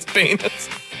tip of his penis.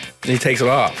 And he takes it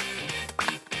off.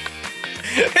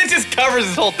 It just covers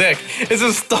his whole dick. It's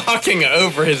a stocking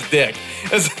over his dick.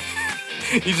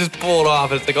 You just pull it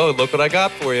off. It's like, oh, look what I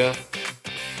got for you.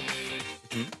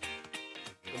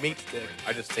 The meat stick.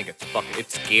 I just think it's fucking. It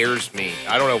scares me.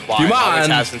 I don't know why. You It always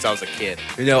mind? has since I was a kid.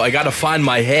 You know, I gotta find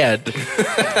my head.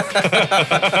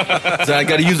 So I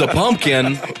gotta use a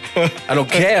pumpkin. I don't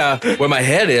care where my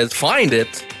head is. Find it.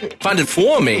 Find it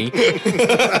for me. That's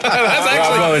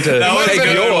I'm going to take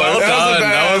yours. Well done.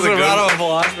 That was a good. round of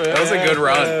applause. That was a good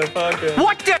run.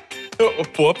 What the?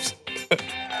 Whoops.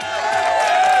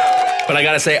 But I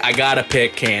gotta say, I gotta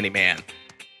pick Candyman.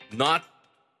 Not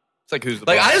It's like who's the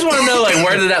like boss? I just want to know like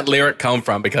where did that lyric come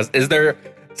from? Because is there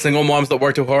single moms that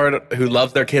work too hard who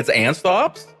loves their kids and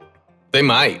stops? They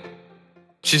might.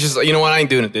 She's just, you know what? I ain't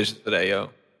doing the dishes today,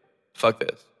 yo. Fuck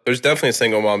this. There's definitely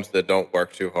single moms that don't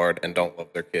work too hard and don't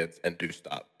love their kids and do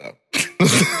stop though.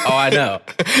 Oh, I know.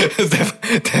 There's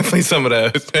definitely some of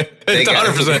those. It's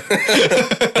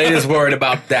 100%. They just worried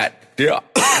about that. Yeah.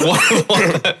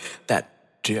 That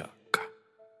dick.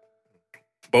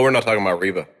 But we're not talking about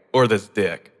Reba Or this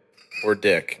dick. or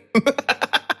Dick.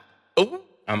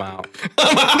 I'm out.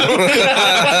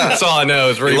 That's all I know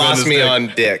is You Reba and lost this me dick. on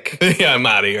Dick. Yeah, I'm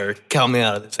out of here. Count me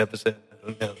out of this episode.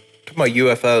 No. Talking about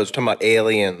UFOs, talking about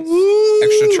aliens,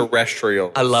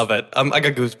 extraterrestrial. I love it. I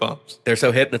got goosebumps. They're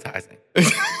so hypnotizing.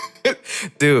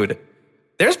 Dude,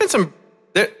 there's been some...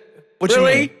 What you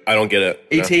Really? mean? I don't get it.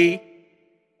 E.T.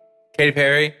 Katy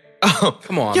Perry. Oh,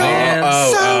 Come on, You're man.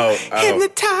 Oh.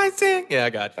 hypnotizing. Yeah, I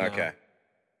got you. Okay.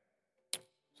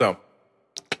 So,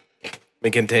 let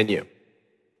me continue.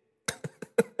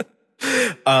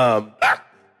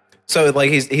 So like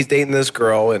he's dating this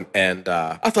girl and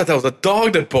I thought that was a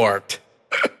dog that barked.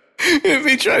 If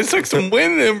he tries to suck some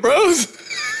wind in, bros.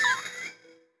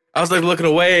 I was like looking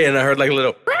away and I heard like a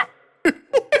little.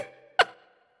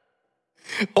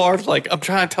 Harv's like, I'm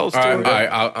trying to tell a All story. right,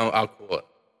 I'll cool it.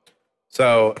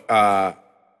 so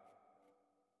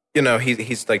you know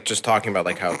he's like just talking about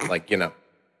like how like you know,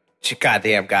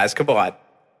 goddamn guys, come on.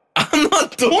 I'm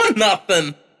not doing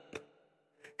nothing.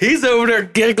 He's over there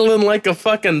giggling like a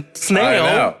fucking snail. I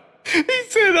know. He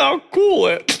said, I'll cool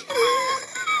it.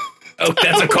 Oh,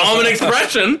 that's a common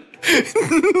expression.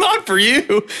 Not for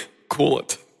you. Cool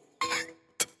it.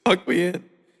 Tuck me in.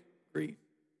 Breathe.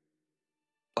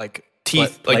 Like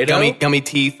teeth, What, like Play-Doh? gummy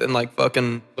teeth and like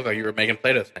fucking... Look like you were making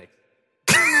Play-Doh snakes.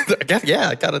 I guess, yeah,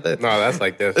 I got it. No, that's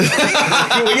like this.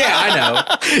 Well, yeah, I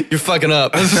know. You're fucking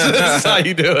up. This is how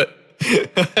you do it.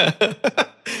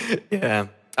 Yeah.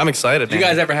 I'm excited, Do you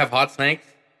guys ever have hot snakes?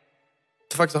 What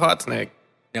the fuck's a hot snake?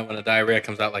 You know, when the diarrhea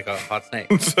comes out like a hot snake.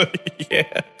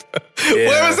 Yeah.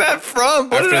 Where was that from?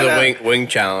 What After did I the have? wing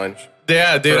challenge.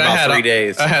 Yeah, dude, For about I had 3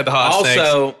 days. I had the hot Also,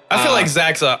 snakes. I feel uh, like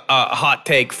Zach's a hot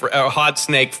take for a hot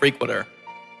snake frequenter.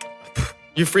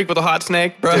 You freak with a hot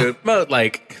snake, bro? Dude, but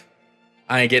like,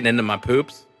 I ain't getting into my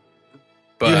poops.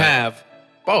 But, You have.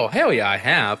 Oh, hell yeah, I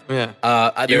have. Yeah.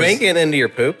 You There's- ain't getting into your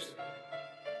poops.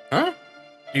 Huh?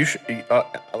 You should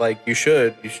you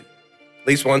should at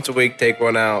least once a week take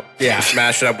one out. Yeah.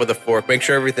 Smash it up with a fork. Make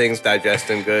sure everything's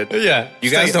digesting good. Yeah.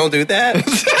 You guys don't do that?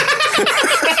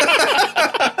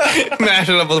 Mash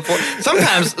it up with a fork.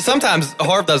 Sometimes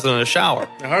Harv does it in a shower.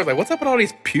 I was like, what's up with all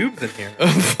these pubes in here?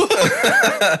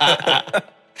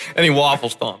 And he waffle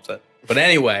stomps it. But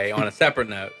anyway, on a separate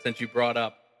note, since you brought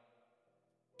up,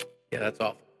 yeah, that's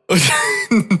awful.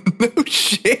 No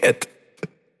shit.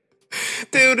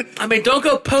 Dude. I mean, don't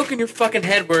go poking your fucking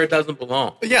head where it doesn't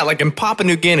belong. Yeah, like in Papua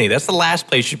New Guinea. That's the last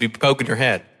place you should be poking your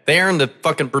head. There in the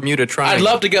fucking Bermuda Triangle.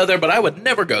 I'd love to go there, but I would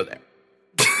never go there.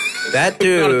 That Not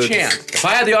a dude. chance. If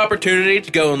I had the opportunity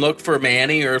to go and look for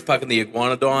Manny or fucking the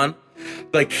Iguanodon,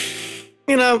 like,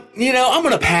 You know, I'm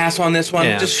going to pass on this one.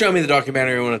 Yeah. Just show me the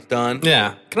documentary when it's done.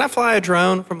 yeah. Can I fly a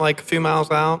drone from like a few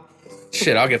miles out?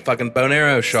 Shit, I'll get fucking bone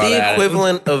arrow shot The at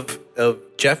equivalent of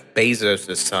Jeff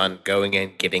Bezos' son going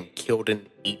and getting killed and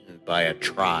eaten by a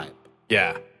tribe.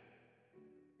 Yeah.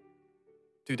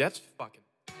 Dude, that's fucking...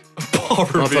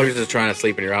 Motherfuckers just trying to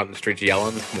sleep and you're out in the streets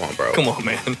yelling. Come on, bro. Come on,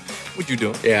 man. What you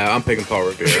doing? Yeah, I'm picking Paul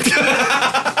Revere.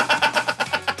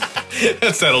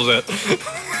 That settles it.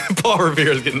 Paul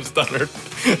Revere's getting stunnered.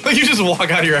 Like you just walk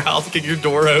out of your house, kick your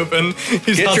door open.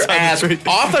 He's Get your outside the ass street.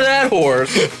 off of that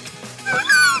horse.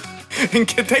 And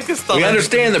take this stunner. We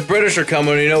understand the British are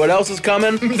coming. You know what else is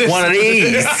coming? One of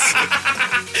these.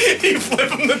 You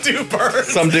flip him the two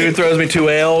birds. Some dude throws me 2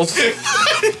 ales.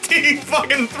 You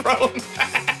fucking throw him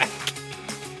back.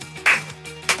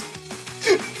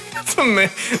 That's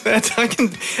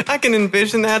amazing. I can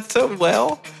envision that so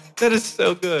well. That is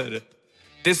so good.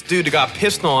 This dude got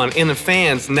pissed on in the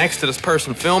fans next to this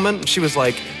person filming. She was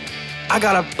like, I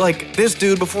gotta, like, this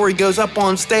dude before he goes up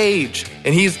on stage.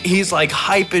 And he's like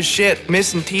hype as shit,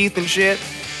 missing teeth and shit.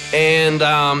 And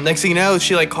next thing you know,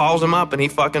 she like calls him up and he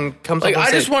fucking comes Like, up on I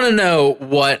stage. just want to know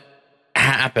what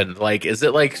happened. Like, is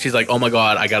it like she's like, oh my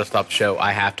God, I gotta stop the show.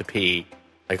 I have to pee.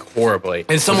 Like, horribly.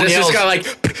 And someone Was this yells, guy like,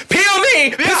 pee on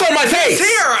me! Piss on my face! Piss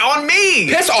here, on me!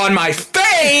 Piss on my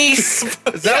face!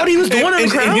 Is that what he was doing in the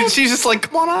crowd? And she's just like,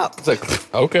 come on up. It's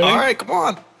like, okay. All right, come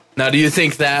on. Now, do you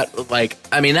think that, like,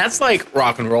 I mean, that's like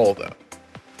rock and roll, though.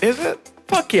 Is it?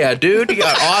 Fuck yeah, dude. You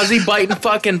got Ozzy biting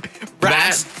fucking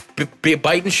Rats.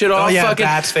 biting shit off. yeah, fucking,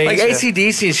 Rats' face, like yeah.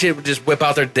 AC/DC and shit would just whip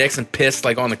out their dicks and piss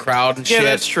like on the crowd and shit. Yeah,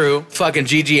 that's true. Fucking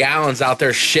G.G. Allen's out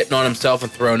there shitting on himself and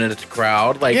throwing it at the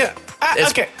crowd. Like, Yeah.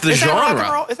 it's Okay. the Is that rock and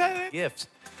genre. roll? Is that it? Gifts.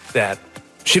 That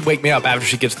she'd wake me up after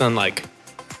she gets done, like,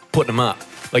 putting them up.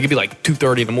 Like, it'd be like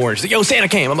 2:30 in the morning. She's like, yo, Santa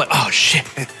came. I'm like, oh, shit.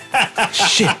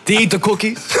 Shit. Did he eat the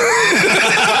cookies?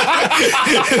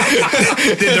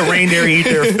 Did the reindeer eat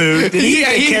their food? Did he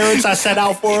Yeah, eat the he- carrots I set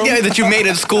out for him? Yeah, that you made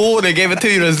at school and they gave it to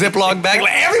you in a Ziploc bag.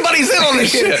 Like, everybody's in on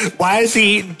this shit. Why is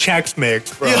he eating Chex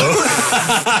Mix, bro?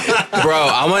 Bro,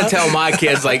 I'm gonna tell my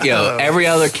kids, like, yo, every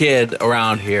other kid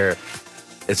around here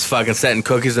is fucking setting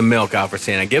cookies and milk out for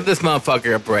Santa. Give this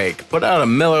motherfucker a break. Put out a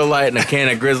Miller Lite and a can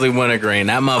of Grizzly Wintergreen.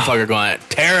 That motherfucker going to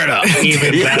tear it up.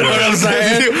 Even You know better. what I'm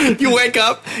saying? You wake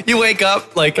up,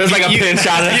 like There's like a pinch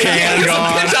out of the can there's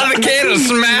gone. a pinch out of the can and a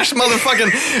smash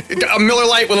motherfucking a Miller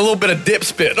Lite with a little bit of dip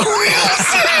spit.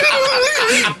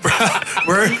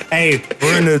 We're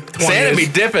in the 20th. Santa be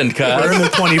dipping, We're in cuz.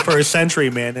 the 21st century,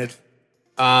 man. It's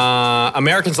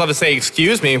Americans love to say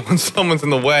 "excuse me" when someone's in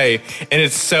the way, and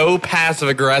it's so passive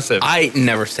aggressive. I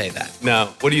never say that. No,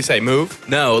 what do you say? Move?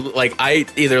 No, like, I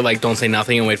either, like, don't say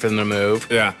nothing and wait for them to move.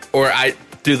 Yeah. Or I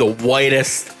do the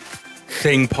whitest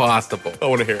thing possible. I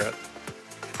want to hear it.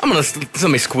 I'm gonna let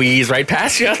me squeeze right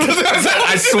past you.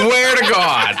 I swear to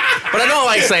God. But I don't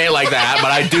like say it like that.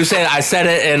 But I do say it. I said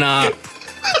it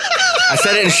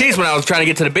in Sheets when I was trying to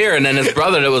get to the beer, and then his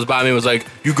brother that was by me was like,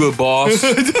 "You good, boss?"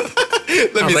 I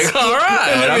was like, "All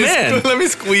right, I'm in." Let me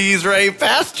squeeze right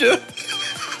past you.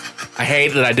 I hate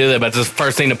that I do that, but it's the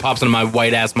first thing that pops into my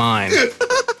white ass mind.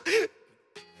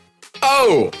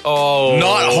 Oh,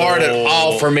 not hard at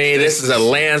all for me. This is a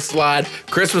landslide.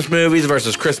 Christmas movies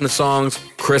versus Christmas songs.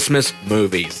 Christmas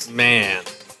movies. Man.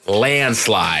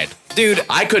 Landslide. Dude,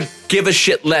 I could give a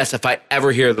shit less if I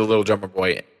ever hear the Little Drummer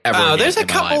Boy ever again there's a in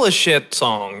my couple life. of shit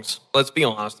songs. Let's be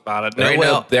honest about it. There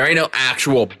ain't no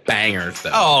actual bangers,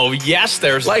 though. Oh, yes,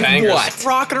 there's Like bangers. what?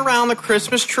 Rocking around the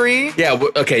Christmas tree. Yeah,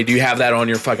 okay, do you have that on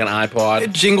your fucking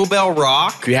iPod? Jingle Bell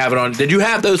Rock. Do you have it on? Did you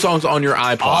have those songs on your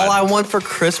iPod? All I Want for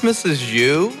Christmas Is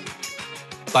You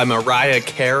by Mariah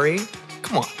Carey.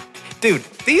 Come on. Dude,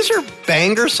 these are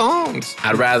banger songs.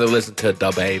 I'd rather listen to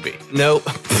Da Baby. No.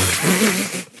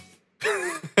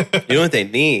 You know what they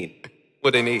need?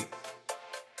 What they need?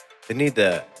 They need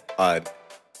the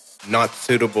not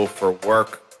suitable for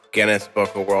work Guinness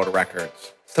Book of World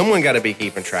Records. Someone got to be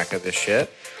keeping track of this shit.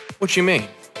 What you mean?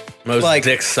 Most Like-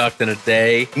 dicks sucked in a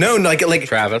day. No, like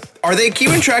Travis. Are they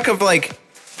keeping track of like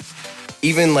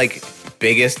even like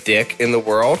biggest dick in the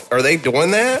world? Are they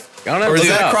doing that? Or is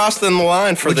that crossing the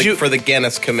line for Would the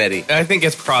Guinness Committee? I think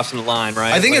it's crossing the line,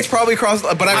 right? I think it's probably crossed,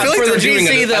 but I feel like for they're the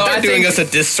GC, they're doing us a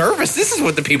disservice. This is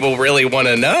what the people really want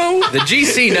to know. The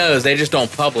GC knows, they just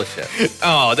don't publish it.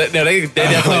 Oh, they definitely.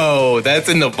 Oh, that's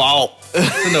in the vault.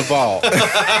 It's in the vault.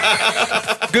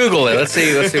 Google it. Let's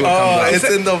see what comes up. It's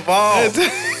in the vault.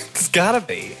 It's gotta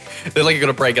be. They're like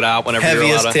gonna break it out whenever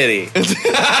Heaviest you're titty.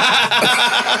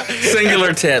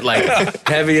 Singular tit, like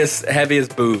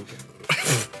heaviest boob.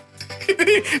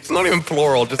 It's not even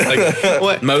plural. Just like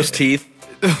what? Most teeth.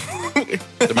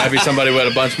 There might be somebody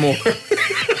with a bunch more.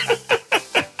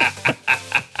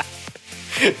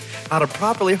 How to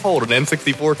properly hold an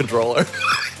N64 controller.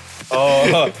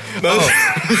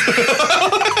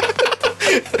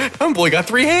 Homeboy got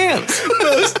 3 hands.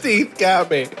 Those teeth got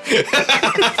me.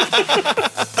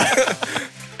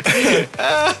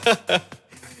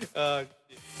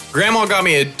 Grandma got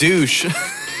me a douche.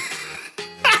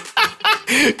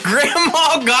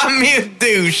 Grandma got me a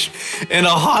douche in a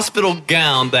hospital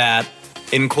gown that,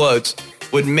 in quotes,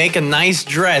 would make a nice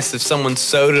dress if someone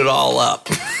sewed it all up.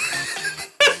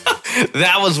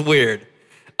 That was weird.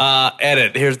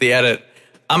 Edit. Here's the edit.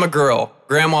 I'm a girl.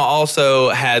 Grandma also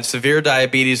had severe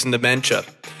diabetes and dementia.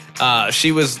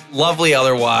 She was lovely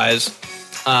otherwise.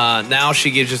 Now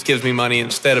she just gives me money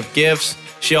instead of gifts.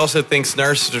 She also thinks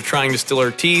nurses are trying to steal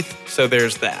her teeth, so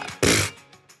there's that.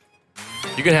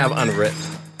 You can have unwritten.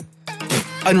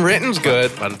 Unwritten's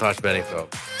good. By Natasha Bedingfield.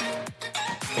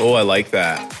 Oh, I like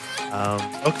that.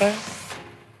 Okay.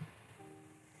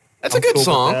 That's a good cool with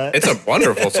song. that. It's a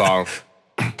wonderful song.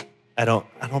 I don't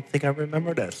think I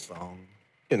remember that song.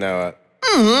 You know it.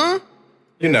 Mm-hmm.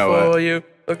 You know For it. you,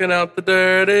 looking out the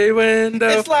dirty window.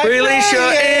 It's like Release your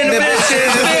rain.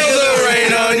 inhibitions. Feel the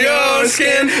rain on your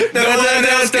skin. No one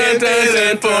else can do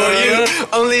it for you.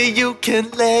 Only you can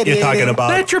let You're talking about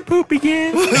Let your poop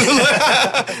begin.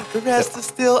 The rest is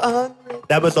still unwritten.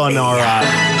 that was on our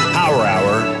Power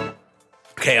Hour.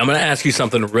 Okay, I'm going to ask you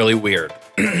something really weird.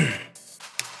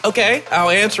 Okay, I'll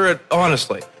answer it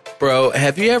honestly. Bro,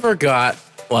 have you ever got,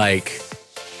 like,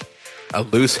 a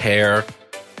loose hair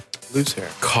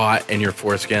caught in your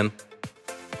foreskin?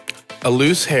 A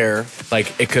loose hair.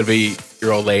 Like, it could be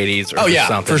your old lady's or Oh, yeah,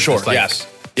 something. for sure. Just, like, Yes.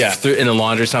 Yeah. In the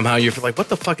laundry somehow, you're like, what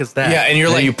the fuck is that? Yeah, and you're,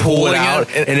 then like, you pull it pulling out,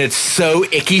 it, and it's so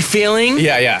icky feeling.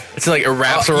 Yeah, yeah. It's like it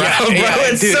wraps around, Yeah, bro. yeah,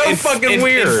 It's dude, so fucking it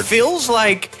weird. feels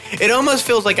like, it almost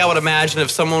feels like I would imagine if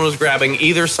someone was grabbing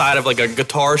either side of like a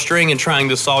guitar string and trying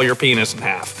to saw your penis in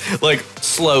half. Like,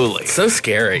 slowly. so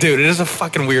scary. Dude, it is a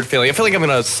fucking weird feeling. I feel like I'm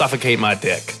gonna suffocate my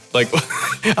dick. Like,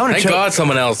 I wanna Thank choke. God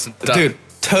someone else Dude,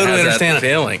 totally has understand that it.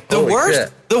 feeling. The Holy worst,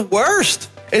 shit. the worst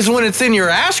is when it's in your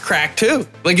ass crack too.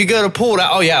 Like you go to pull it out.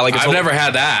 Oh yeah, like it's I've never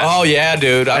had that. Oh yeah,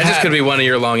 dude. that just could be one of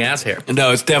your long ass hair.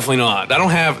 No, it's definitely not. I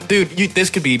don't have, dude. This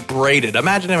could be braided.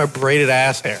 Imagine having braided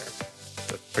ass hair.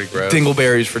 Pretty gross.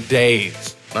 Dingleberries for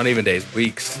days, Not even days,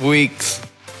 weeks. weeks.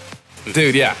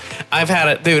 Dude, yeah, I've had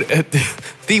it, dude.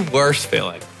 The worst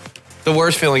feeling. The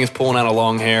worst feeling is pulling out a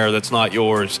long hair that's not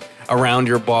yours around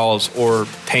your balls or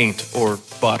taint or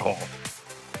butthole.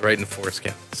 Right in the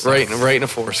foreskin. Right in a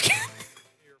foreskin.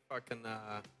 Your fucking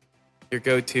your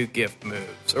go-to gift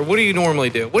moves, or what do you normally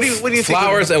do? What do you think?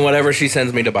 Flowers and whatever she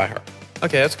sends me to buy her.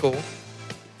 Okay, that's cool.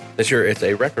 This year it's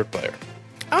a record player.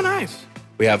 Oh, nice.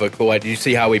 We have a cool idea. You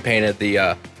see how we painted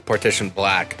the partition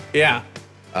black? Yeah,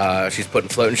 She's putting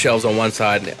floating shelves on one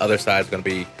side, and the other side is going to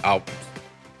be albums.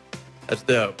 that's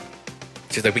dope.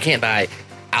 She's like, we can't buy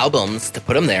albums to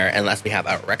put them there unless we have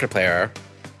a record player.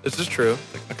 This is true.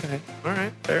 Okay. All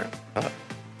right, fair.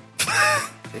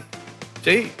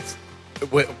 Jeez.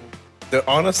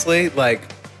 Honestly, like,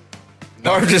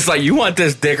 Or just like, you want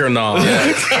this dick or not?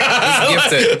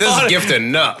 this is gift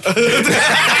enough. I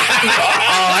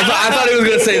thought he was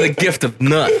going to say the gift of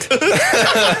nut.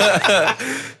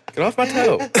 Get off my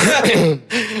toe.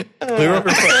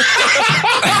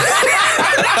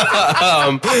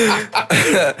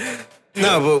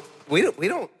 No, but we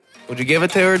don't. Would you give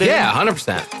it to her, dude? Yeah,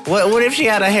 100%. What if she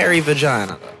had a hairy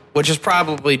vagina, though? Which is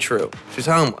probably true. She's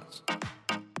homeless.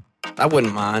 I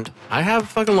wouldn't mind. I have a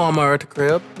fucking lawnmower at the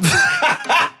crib.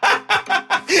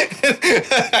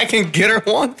 I can get her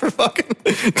one for fucking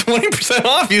 20%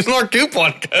 off using our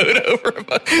coupon code over at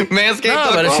Manscaped.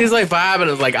 No, but if she's like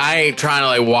vibing, it's like, I ain't trying to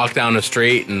like walk down the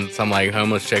street and some like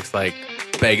homeless chick's like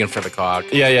begging for the cock.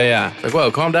 Yeah. Like,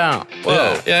 whoa, calm down.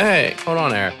 Whoa. Yeah, hey. Hold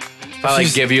on there. If I like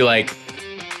She's- give you like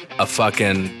a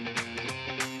fucking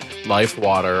life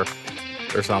water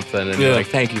or something and you're Yeah. like,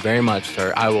 thank you very much,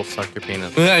 sir. I will suck your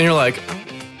penis. Yeah, and you're like,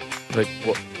 Like,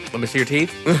 well, let me see your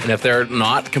teeth. And if they're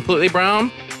not completely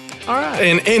brown, All right.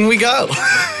 And in we go.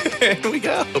 In we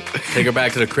go. Take her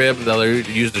back to the crib. They'll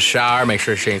use the shower. Make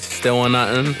sure she ain't stealing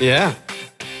nothing. Yeah.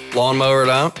 Lawnmower it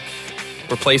up.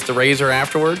 Replace the razor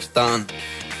afterwards. Done.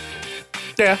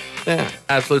 Yeah. Yeah.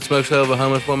 Absolute smoke show of a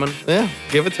homeless woman. Yeah.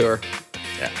 Give it to her.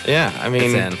 Yeah. Yeah. I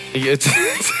mean,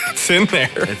 it's in there.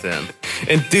 It's in.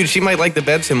 And dude, she might like the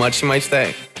bed so much, she might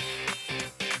stay.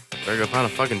 Better go find a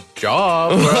fucking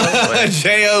job, bro. Like,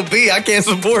 J-O-B, I can't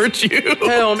support you.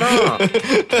 hell no.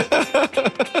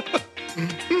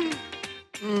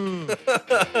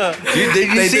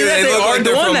 Did you see that? They are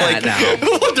doing that now.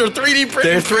 What, they're 3D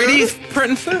printing? They're 3D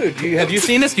printing food. Have you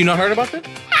seen this? You not heard about this?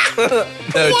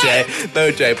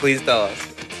 No, Jay, please tell us.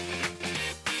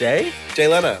 Jay? Jay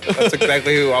Leno. That's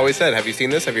exactly who always said. Have you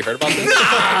seen this? Have you heard about this?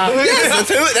 Yes,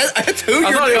 that's who I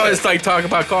you're thought you doing. always like talk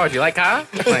about cars. You like car?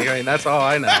 Like, I mean, that's all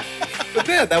I know. But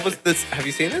yeah, that was this. Have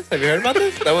you seen this? Have you heard about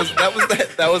this? That was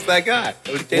that guy.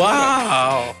 That was Jay Leno.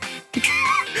 Wow.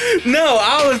 No,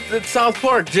 I was at South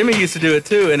Park. Jimmy used to do it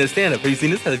too in his stand-up. Have you seen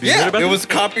this? Have you heard Yeah, about it this? was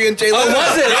copying Jay Leno. Oh,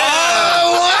 was it?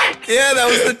 Oh, what? Yeah, that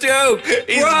was the joke.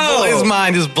 Bro. His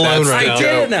mind is blown right now. I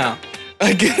get it now.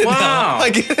 I get it Wow. now. I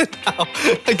get it now.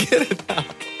 I get it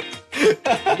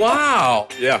now. Wow.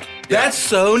 Yeah. That's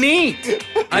so neat.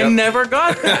 I never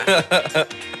got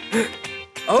that.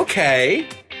 Okay.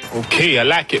 Okay, I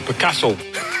like it, Picasso.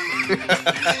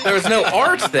 There was no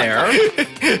art there.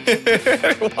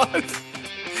 What?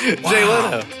 Wow. Jay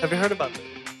Leno. Have you heard about this?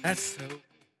 That's so...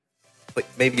 Like,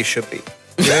 maybe you should be.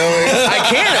 I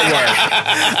can't at work.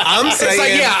 I'm saying. It's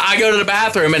like, yeah, I go to the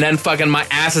bathroom and then fucking my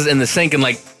ass is in the sink and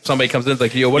like somebody comes in and is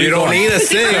like, yo, what are You you don't doing? need a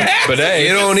sink. Bidet.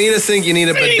 You don't need a sink. You need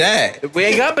a bidet. We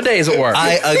ain't got bidets at work.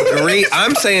 I agree.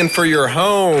 I'm saying for your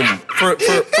home, for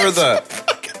the.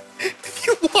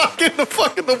 You walk in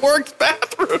the works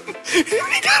bathroom. He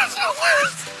got his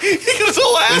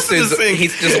whole ass in the sink.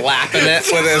 He's just lapping it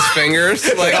with his fingers,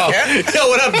 like, Yo,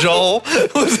 what up, Joel?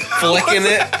 flicking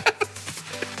it.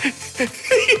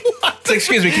 So,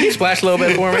 excuse me, can you splash a little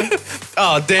bit for me?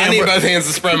 Oh, damn. I need both hands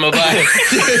to spread my butt.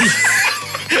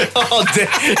 Oh, damn.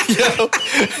 Yo.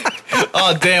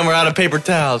 Oh, damn, we're out of paper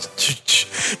towels.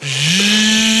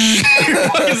 You're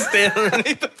fucking standing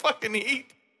underneath the fucking heat.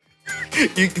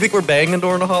 You think we're banging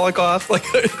during the Holocaust? Like,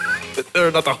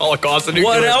 they're not the Holocaust. The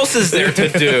What nuclear- else is there to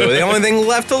do? The only thing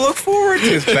left to look forward to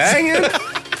is banging.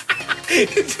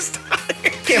 Just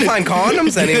Can't find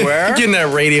condoms anywhere. getting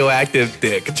that radioactive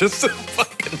dick. Just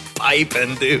fucking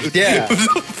piping, dude. Yeah.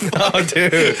 Oh,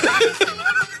 dude.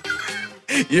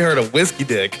 You heard of whiskey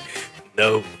dick.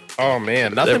 No. Oh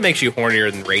man, nothing makes you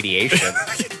hornier than radiation.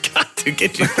 You got to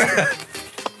get you.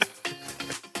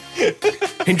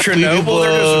 In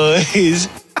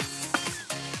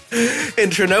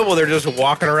Chernobyl, they're just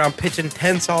walking around pitching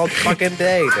tents all fucking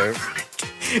day, dude.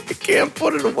 I can't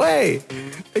put it away.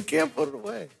 I can't put it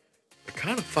away. They're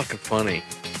kind of fucking funny.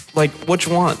 Like, which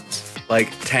ones?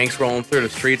 Like tanks rolling through the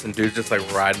streets and dudes just like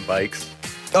riding bikes.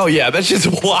 Oh, yeah, that's just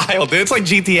wild, dude. It's like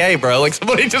GTA, bro. Like,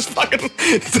 somebody just fucking...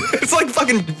 It's like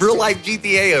fucking real-life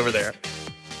GTA over there.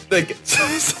 Like,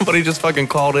 somebody just fucking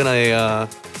called in a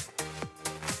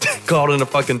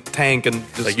fucking tank and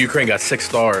just... Like Ukraine got 6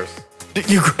 stars.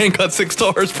 Ukraine got 6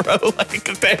 stars, bro. Like,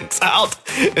 the tank's out.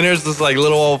 And there's this, like,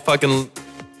 little old fucking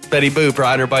Betty Boop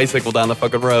riding her bicycle down the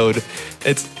fucking road.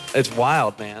 It's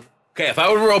wild, man. Okay, if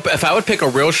I would pick a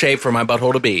real shape for my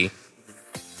butthole to be,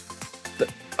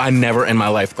 I never in my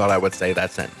life thought I would say that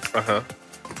sentence. Uh-huh.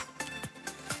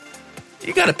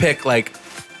 You got to pick like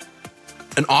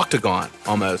an octagon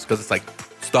almost because it's like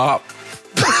stop.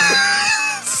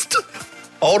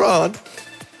 Hold on.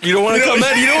 You don't want to come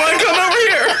in. You don't want to come over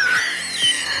here.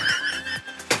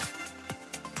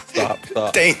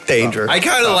 Stop. Danger. I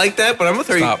kind of like that, but I'm gonna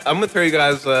throw Stop. you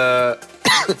guys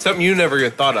something you never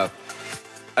even thought of.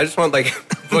 I just want like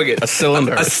A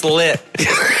cylinder. a slit.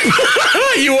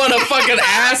 You want a fucking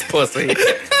ass pussy.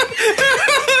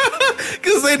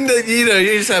 Because then you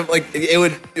just have like it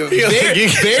would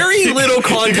very little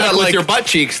contact with like- your butt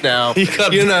cheeks now. You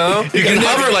got- You can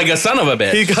hover like a son of a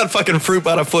bitch. You got fucking fruit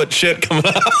by the foot shit coming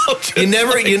out. You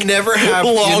never have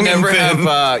Long and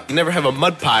thin. you never have a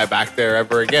mud pie back there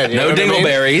ever again. You know No what I mean?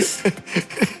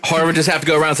 dingleberries. Harvard just have to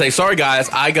go around and say, sorry guys,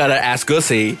 I got to ass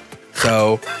gussy.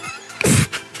 So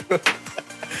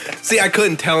See, I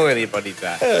couldn't tell anybody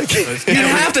that. you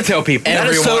have to tell people.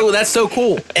 That's so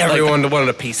cool. Everyone wanted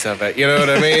a piece of it. You know what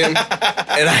I mean? And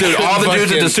I Dude, all the couldn't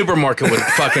dudes at the fucking- supermarket would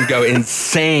fucking go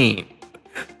insane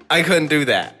I couldn't do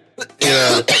that. You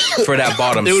know, for that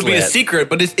bottom it would be a slit. secret,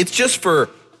 but it's just for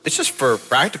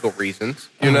practical reasons.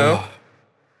 You know.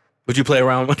 Would you play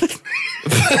around with it?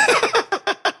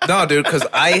 No, dude, because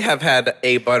I have had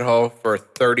a butthole for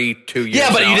 32 years.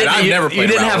 Yeah, but now, you and didn't. I've never You played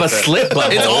didn't around have a with it. slip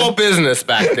butthole. It's all business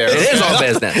back there. It is all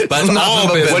business. But It's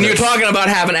all business. when you're talking about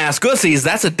having ass gussies,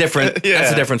 that's a different. Yeah.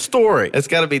 That's a different story. It's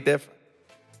got to be different.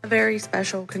 A very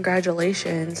special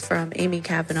congratulations from Amy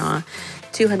Kavanaugh.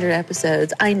 200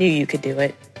 episodes. I knew you could do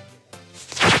it.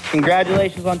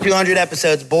 Congratulations on 200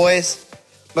 episodes, boys.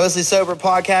 Mostly Sober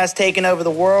podcast taking over the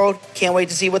world. Can't wait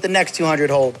to see what the next 200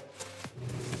 hold.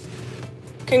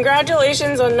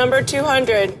 Congratulations on number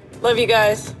 200. Love you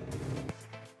guys.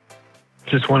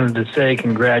 Just wanted to say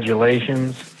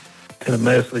congratulations to the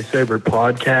Mostly Sober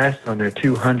podcast on their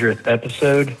 200th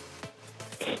episode.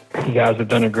 You guys have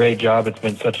done a great job. It's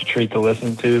been such a treat to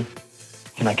listen to,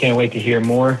 and I can't wait to hear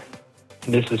more.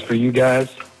 And this is for you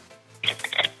guys.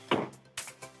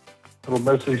 Little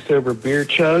Mostly Sober beer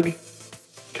chug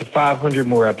to 500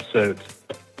 more episodes.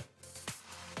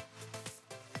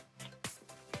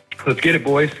 Let's get it,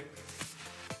 boys.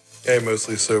 Hey,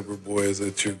 Mostly Sober boys,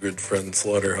 it's your good friend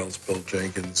Slaughterhouse Bill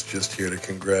Jenkins, just here to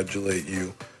congratulate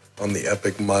you on the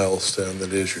epic milestone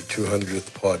that is your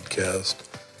 200th podcast.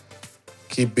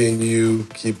 Keep being you,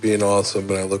 keep being awesome,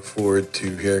 and I look forward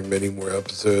to hearing many more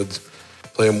episodes,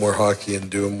 playing more hockey, and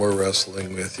doing more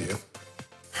wrestling with you.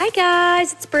 Hi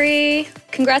guys, it's Bree.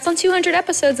 Congrats on 200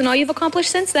 episodes and all you've accomplished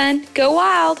since then. Go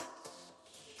wild.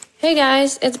 Hey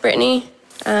guys, it's Brittany.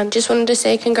 Just wanted to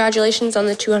say congratulations on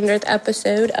the 200th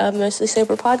episode of Mostly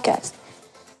Sober Podcast.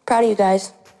 Proud of you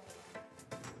guys.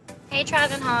 Hey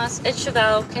Trav and Haas, it's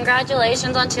Chevelle.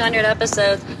 Congratulations on 200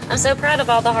 episodes. I'm so proud of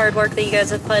all the hard work that you guys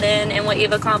have put in and what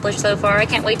you've accomplished so far. I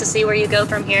can't wait to see where you go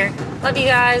from here. Love you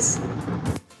guys.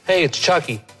 Hey, it's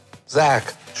Chucky,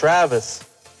 Zach, Travis,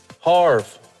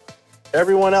 Harv,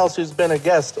 everyone else who's been a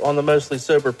guest on the Mostly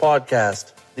Sober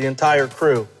podcast, the entire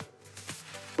crew.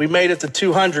 We made it to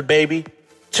 200, baby.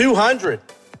 200.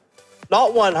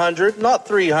 Not 100, not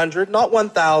 300, not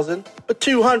 1,000, but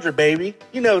 200, baby.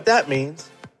 You know what that means.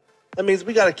 That means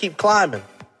we got to keep climbing.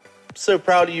 I'm so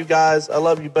proud of you guys. I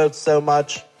love you both so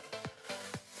much.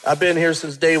 I've been here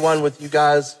since day one with you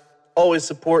guys, always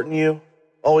supporting you,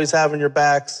 always having your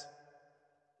backs.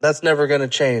 That's never going to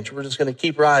change. We're just going to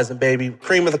keep rising, baby.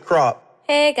 Cream of the crop.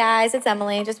 Hey guys, it's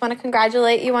Emily. Just want to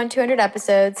congratulate you on 200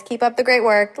 episodes. Keep up the great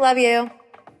work. Love you.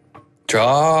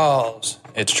 Charles.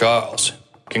 It's Charles.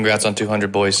 Congrats on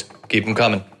 200, boys. Keep them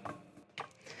coming.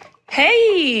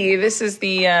 Hey, this is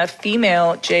the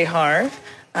female Jay Harv.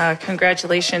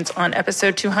 Congratulations on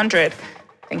episode 200.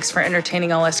 Thanks for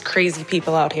entertaining all us crazy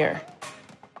people out here.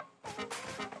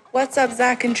 What's up,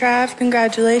 Zach and Trav?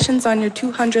 Congratulations on your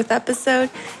 200th episode.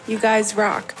 You guys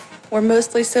rock. We're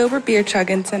mostly sober beer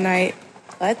chugging tonight.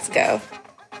 Let's go.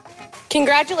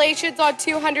 Congratulations on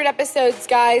 200 episodes,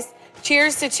 guys.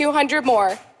 Cheers to 200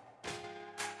 more.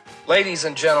 Ladies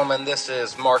and gentlemen, this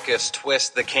is Marcus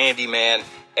Twist the Candyman,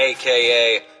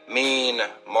 a.k.a. Mean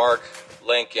Mark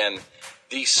Lincoln,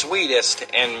 the sweetest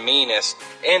and meanest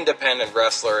independent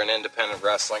wrestler in independent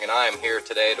wrestling, and I am here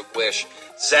today to wish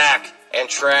Zach and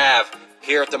Trav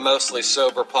here at the Mostly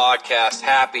Sober podcast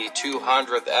happy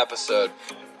 200th episode.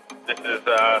 This is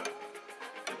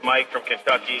Mike from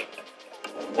Kentucky,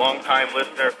 long-time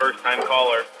listener, first-time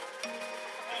caller.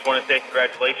 Just want to say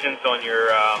congratulations on your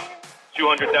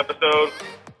 200th episode.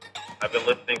 I've been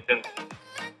listening since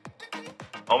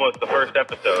almost the first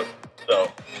episode.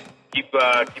 So keep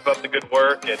up the good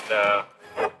work, and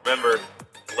remember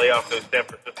to lay off those San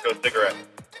Francisco cigarettes.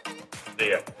 See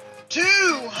ya.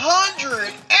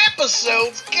 200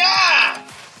 episodes? God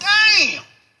damn!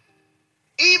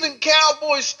 Even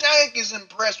Cowboy Stank is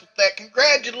impressed with that.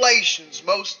 Congratulations,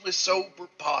 Mostly Sober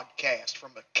podcast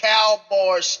from a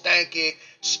Cowboy Stanky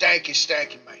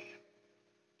man.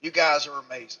 You guys are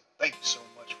amazing. Thank you so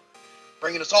much for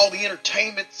bringing us all the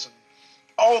entertainments and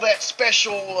all that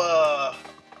special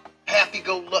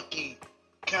happy-go-lucky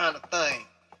kind of thing.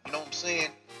 You know what I'm saying?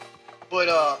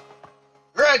 But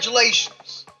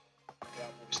congratulations,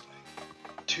 Cowboy Stank.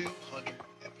 200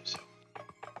 episodes.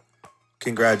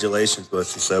 Congratulations,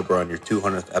 Mostly Sober, on your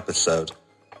 200th episode.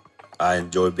 I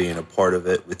enjoy being a part of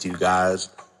it with you guys,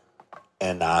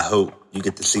 and I hope you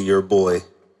get to see your boy,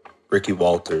 Ricky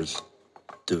Walters,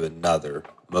 do another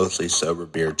Mostly Sober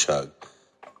beer chug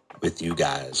with you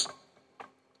guys.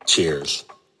 Cheers.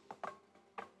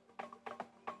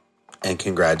 And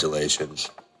congratulations.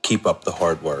 Keep up the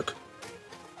hard work.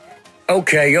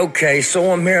 Okay,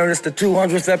 so I'm hearing it's the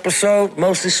 200th episode,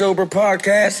 Mostly Sober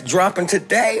podcast, dropping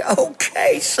today.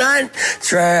 Okay, son.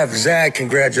 Trav, Zach,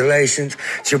 congratulations.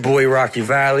 It's your boy Rocky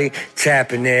Valley,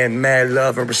 tapping in, mad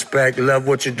love and respect. Love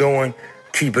what you're doing.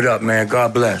 Keep it up, man.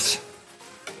 God bless.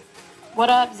 What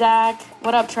up, Zach?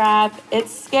 What up, Trav?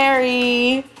 It's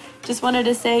Scary. Just wanted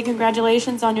to say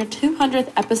congratulations on your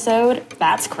 200th episode.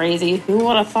 That's crazy. Who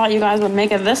would have thought you guys would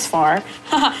make it this far?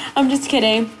 I'm just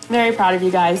kidding. Very proud of you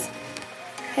guys.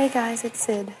 Hey guys, it's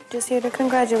Sid. Just here to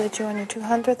congratulate you on your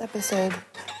 200th episode.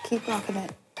 Keep rocking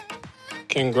it.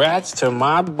 Congrats to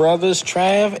my brothers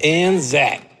Trav and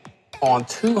Zach on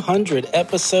 200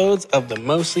 episodes of the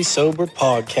Mostly Sober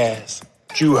podcast.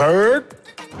 You heard?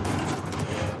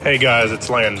 Hey guys, it's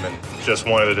Landman. Just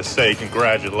wanted to say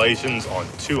congratulations on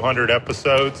 200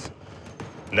 episodes.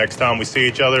 Next time we see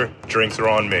each other, drinks are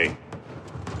on me.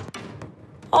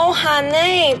 Oh,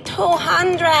 honey,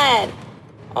 200.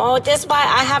 Oh, that's why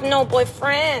I have no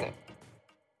boyfriend.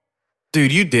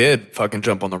 Dude, you did fucking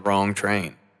jump on the wrong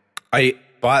train. I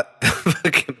bought,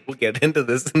 we'll get into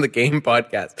this in the game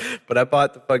podcast, but I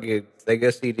bought the fucking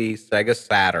Sega CD, Sega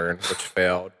Saturn, which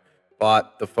failed.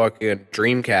 Bought the fucking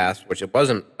Dreamcast, which it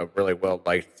wasn't a really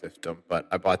well-liked system, but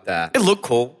I bought that. It looked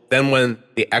cool. Then when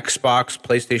the Xbox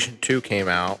PlayStation 2 came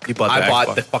out, You bought the I bought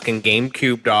Xbox. the fucking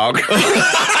GameCube, dog.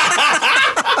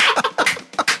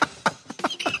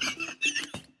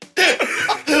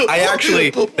 I actually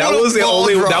that was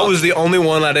the only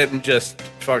one I didn't just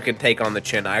fucking take on the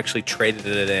chin. I actually traded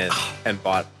it in and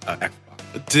bought an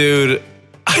Xbox. Dude,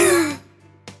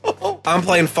 I'm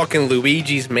playing fucking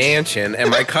Luigi's Mansion and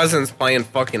my cousin's playing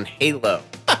fucking Halo.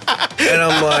 And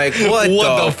I'm like, what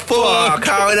the fuck?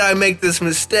 How did I make this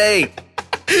mistake?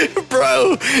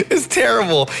 bro, it's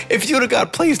terrible. If you would have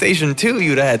got PlayStation 2,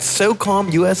 you'd have had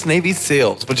SOCOM US Navy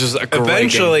SEALs, which is a great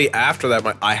Eventually, game. after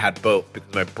that, I had both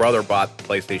because my brother bought the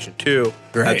PlayStation 2,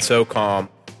 Great. had SOCOM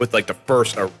with like the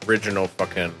first original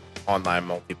fucking online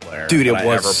multiplayer. Dude, it that I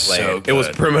was ever played. so It was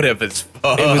good. primitive as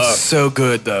fuck. It was so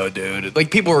good though, dude.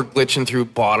 Like people were glitching through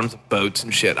bottoms of boats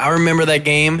and shit. I remember that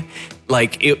game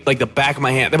like the back of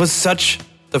my hand. That was such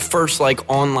the first like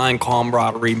online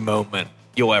camaraderie moment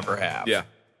you'll ever have. Yeah.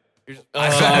 I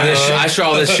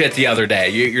saw this shit the other day.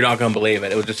 You're not gonna believe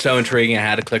it. It was just so intriguing. I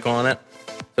had to click on it.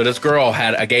 So this girl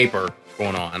had a gaper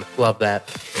going on. Love that.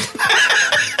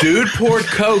 Dude poured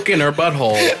Coke in her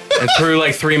butthole and threw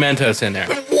like 3 Mentos in there.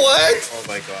 What? Oh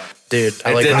my god. Dude,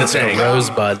 I It like did the that thing.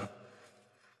 Rosebud.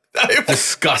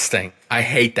 Disgusting. I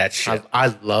hate that shit. I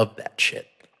love that shit.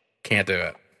 Can't do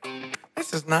it.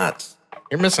 This is nuts.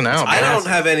 You're missing out. I man. don't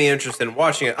have any interest in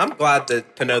watching it. I'm glad to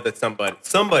know that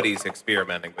somebody's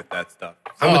experimenting with that stuff.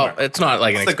 Well, it's not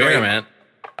like an It's the great- experiment.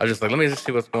 I was just like, let me just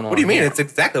see what's going on. What do you mean? here. It's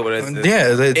exactly what it is.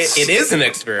 Yeah, it's it is an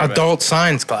experiment. adult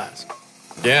science class.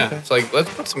 Yeah. It's like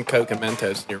let's put some Coke and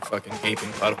Mentos in your fucking gaping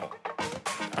butthole.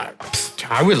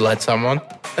 I would let someone.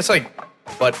 That's like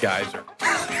butt geyser.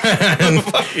 What the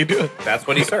fuck you doing? That's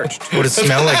what he searched. Would it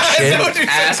smell like shit?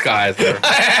 Ass geyser.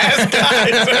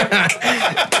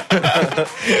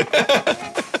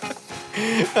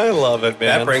 I love it,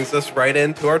 man. That brings us right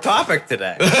into our topic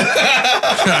today.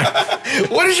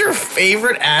 What is your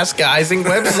favorite ass guysing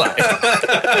website?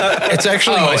 It's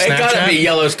actually my it gotta Snapchat. be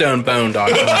YellowstoneBone.com.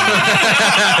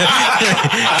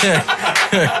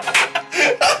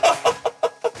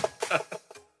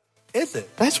 Is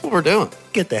it? That's what we're doing.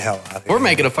 Get the hell out of here. We're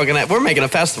making a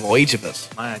festival, each of us.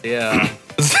 My idea.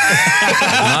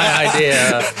 My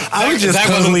idea. I was just Zach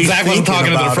totally wasn't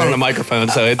talking to the about front of it. the microphone,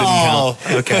 so it didn't Oh,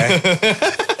 okay.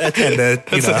 That tended,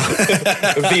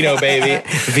 count. Veto, baby.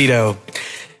 Veto.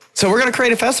 So we're going to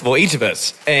create a festival, each of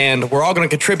us, and we're all going to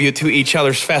contribute to each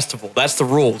other's festival. That's the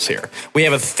rules here. We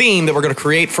have a theme that we're going to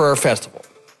create for our festival.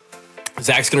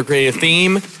 Zach's going to create a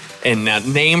theme and a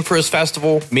name for his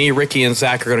festival. Me, Ricky, and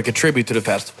Zach are going to contribute to the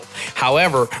festival.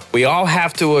 However, we all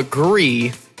have to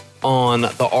agree on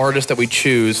the artist that we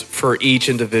choose for each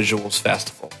individual's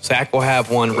festival. Zach will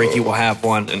have one, Ricky will have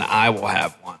one, and I will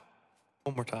have one.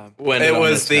 One more time. It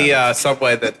was the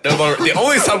subway that no longer, the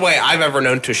only subway I've ever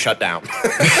known to shut down.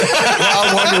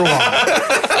 I wonder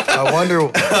why. I wonder.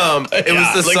 It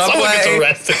was the like someone gets subway.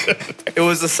 arrested. It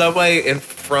was the subway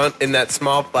in that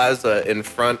small plaza in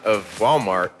front of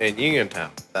Walmart in Uniontown.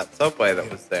 That subway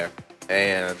that was there,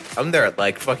 and I'm there at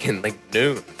like fucking like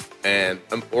noon, and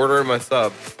I'm ordering my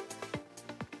sub,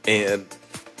 and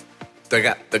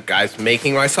the guy's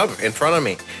making my sub in front of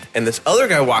me, and this other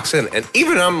guy walks in, and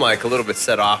even I'm like a little bit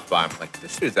set off by him. Like,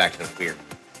 this dude's acting weird.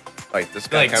 Like, this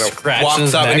guy Like, kind of scratches walks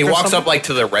his up, and neck he or walks something? up like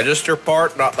to the register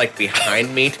part, not like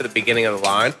behind me to the beginning of the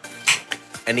line.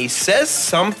 And he says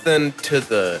something to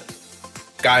the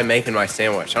guy making my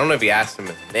sandwich. I don't know if he asked him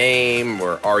his name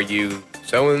or are you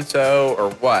so-and-so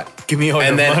or what. Give me all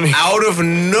and your then money. out of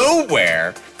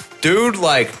nowhere, dude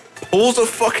like pulls a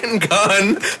fucking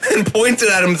gun and points it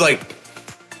at him. He's like,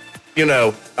 you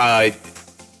know, I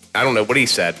don't know what he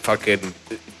said. Fucking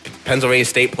Pennsylvania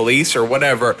State Police or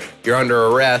whatever. You're under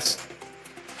arrest.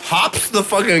 hops the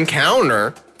fucking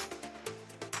counter,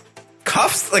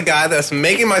 cuffs the guy that's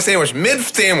making my sandwich,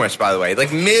 mid-sandwich, by the way,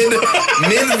 like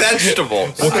mid-vegetable.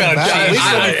 What kind of cheese?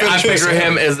 I figure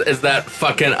him is that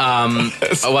fucking,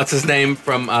 what's his name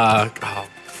from, he's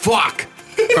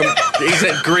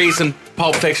at Grease and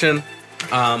Pulp Fiction.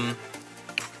 John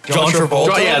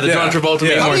Travolta? John Travolta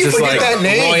meme where it's just like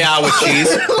Royale with cheese.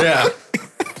 Yeah.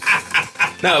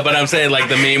 No, but I'm saying like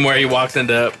the meme where he walks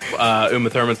into Uma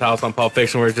Thurman's house on Pulp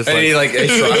Fiction where it's just And like... he like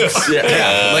shrugs.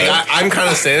 Yeah. Like I'm kind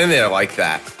of standing there like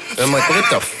that. And I'm like, what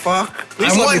the fuck?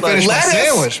 Please let me finish my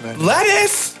sandwich, man.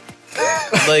 Lettuce.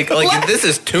 Like this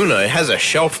is tuna. It has a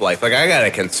shelf life. Like I gotta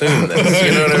consume this.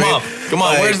 You know what I mean? Come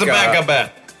on. Like, Where's the backup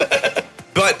at?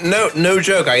 But no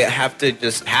joke. I have to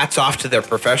just hats off to their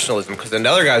professionalism because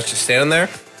another guy's just standing there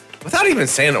without even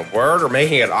saying a word or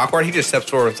making it awkward. He just steps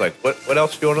forward and is like, "What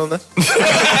else you want on this?"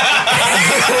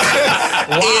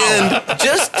 And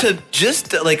just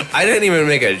to like, I didn't even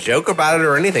make a joke about it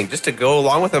or anything. Just to go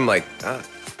along with him, like.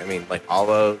 Like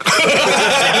olives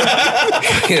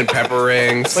and pepper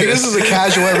rings. Like, this is a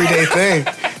casual, everyday thing.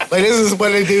 Like, this is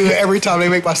what they do every time they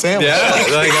make my sandwich. Yeah,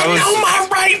 like I know my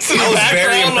rights in I was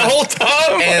very the whole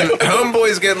time. And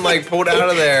homeboy's getting like pulled out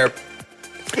of there,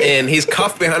 and he's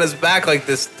cuffed behind his back like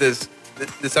this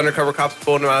undercover cop's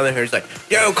pulling him out of there. He's like,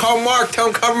 "Yo, call Mark. Tell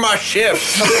him cover my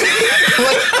shift."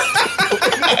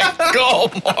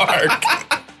 Call Mark.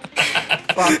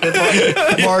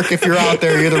 Mark, if you're out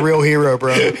there, you're the real hero,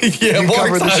 bro. Yeah, you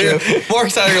covered the shift.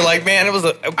 Mark's out here like, man, it was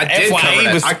a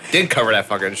I did cover that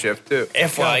fucking shift too.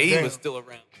 FYE was still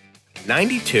around.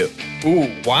 92.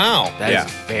 Ooh, wow. That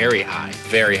is very high.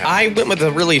 Very high. I went with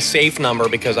a really safe number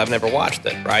because I've never watched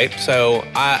it, right? So,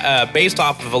 I based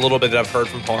off of a little bit that I've heard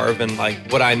from Harv and like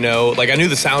what I know, like I knew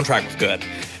the soundtrack was good.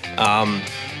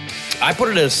 I put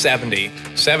it at a 70.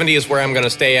 70 is where I'm going to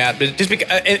stay at. But just because,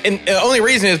 and the only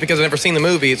reason is because I've never seen the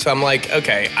movie. So I'm like,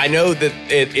 okay, I know that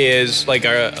it is like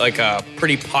a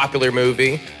pretty popular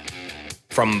movie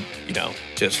from,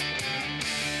 just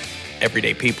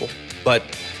everyday people. But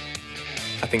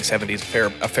I think 70 is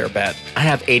a fair bet. I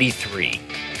have 83.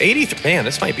 83. Man,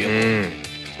 this might be a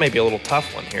little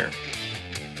tough one here.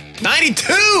 92!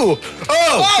 Oh,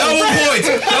 double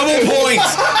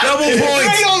points!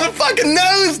 Right on the fucking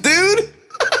nose, dude!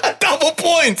 Double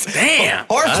points! Damn!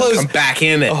 Harv closed. I'm back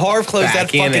in it. Harv closed that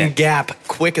Back in fucking it. gap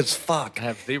quick as fuck. I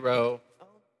have 0.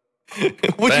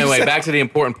 What'd But you anyway, say? back to the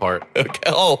important part. Okay.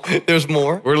 Oh, there's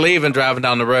more? We're leaving, driving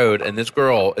down the road, and this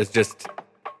girl is just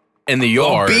in the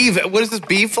yard. What is this,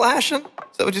 bee flashing?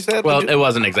 Is that what you said? Well, it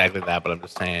wasn't exactly that, but I'm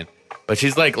just saying. But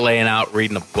she's like laying out,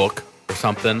 reading a book or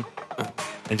something,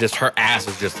 and just her ass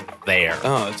is just there.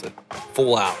 Oh, it's a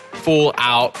full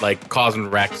out, like causing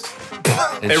wrecks.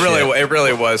 It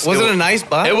really was. Was it a nice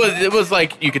butt? It was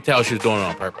like you could tell she was doing it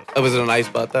on purpose. Oh, was it a nice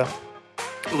butt though?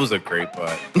 It was a great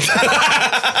butt.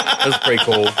 It was pretty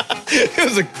cool. It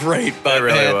was a great butt. It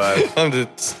really man. was. I'm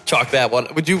just chalk that one.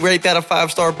 Would you rate that a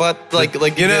 5-star butt? Like I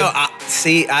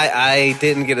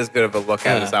didn't get as good of a look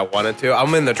at it as I wanted to.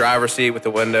 I'm in the driver's seat with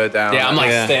the window down. Yeah, I'm like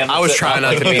standing. I was trying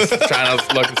not to be. trying to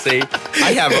look and see.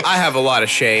 I have a lot of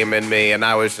shame in me, and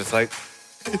I was just like.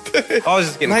 I was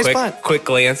just getting Nice butt. quick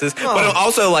glances. Oh. But I'm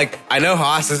also like, I know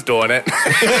Haas is doing it.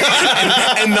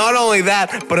 and not only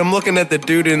that, but I'm looking at the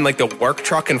dude in like the work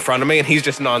truck in front of me, and he's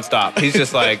just nonstop. He's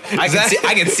just like, I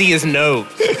can see his nose.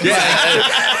 Yeah.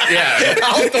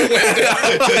 out the window.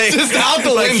 Just out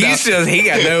the Like window. he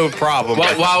got no problem.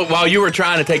 While you were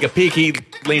trying to take a peek, he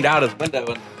leaned out his window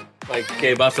and like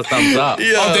gave us a thumbs up.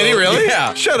 Yeah. Oh, did he really?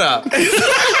 Yeah. Shut up. No,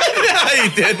 he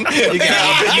didn't. You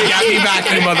got me back,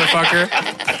 you motherfucker.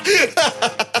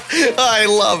 I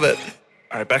love it.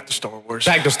 All right, back to Star Wars.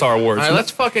 Back to Star Wars. All right,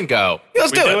 let's fucking go.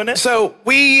 Let's do doing it. it? So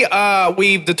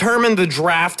we've determined the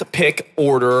draft pick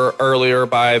order earlier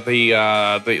by the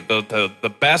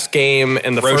best game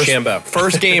in the Rochambeau.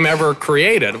 first game ever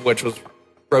created, which was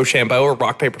Rochambeau or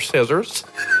rock paper scissors.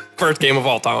 First game of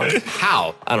all time.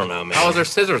 How? I don't know, man. How was there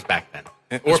scissors back then?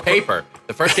 Or paper?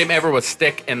 The first game ever was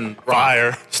stick and rock.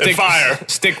 Fire. Stick, Fire.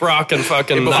 stick, rock, and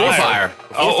fucking Before knife. fire.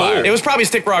 Before fire. It was probably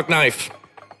stick, rock, knife.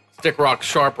 Stick, rock,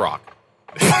 sharp rock.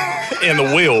 And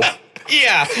the wheel.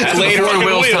 Yeah. That's before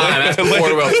Will's time. That's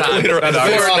before Will's time. Later on. That's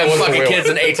before Later on them was the fucking wheel. kids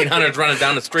in the 1800s running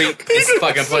down the street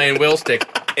fucking playing wheel stick.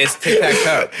 It's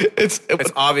tic-tac-toe. It's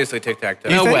It's obviously tic-tac-toe.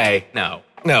 No think? way. No.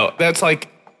 No, that's like,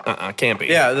 can't be.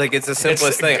 Yeah, like it's the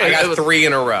simplest thing. I got 3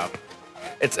 in a row.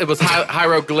 It was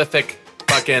hieroglyphic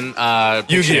fucking Yu-Gi-Oh.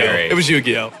 dictionary. It was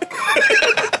Yu-Gi-Oh.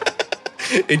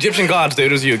 Egyptian gods, dude.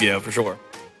 It was Yu-Gi-Oh for sure.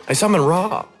 I summon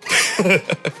Ra.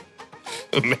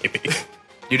 Maybe.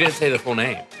 You didn't say the full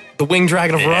name. The winged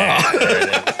dragon of Ra.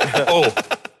 Oh,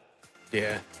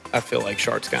 Yeah. I feel like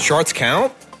shorts count. Shorts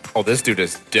count? Oh, this dude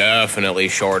is definitely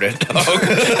shorted.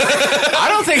 I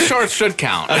don't think shorts should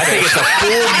count. I think it's a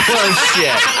full-blown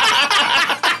shit.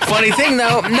 Funny thing,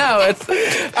 though, no, it's...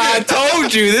 I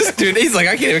told you, this dude, he's like,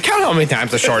 I can't even count how many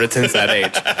times I shorted since that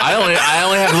age. I only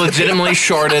have legitimately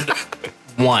shorted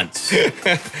once.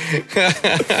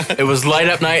 It was light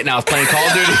up night, and I was playing Call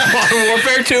of Duty Modern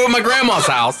Warfare 2 at my grandma's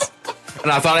house,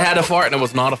 and I thought I had a fart, and it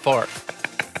was not a fart.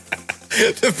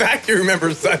 The fact you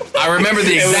remember that. I remember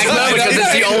the exact moment because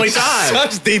it's the only time.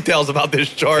 Such details about this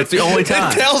short. It's the only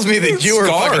time. It tells me that you were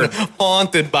Scarred. fucking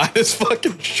haunted by this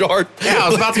fucking short. Yeah, I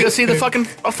was about to go see the fucking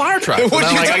fire truck. And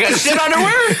I'm like, I got shit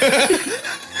underwear.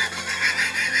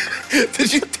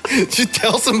 Did you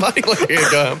tell somebody like here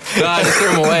you go? No, I just threw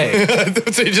them away.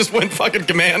 So you just went fucking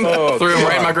commando? Oh, threw them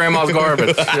right in my grandma's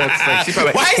garbage. Like, she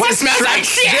probably, Why does it smell like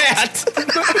shit?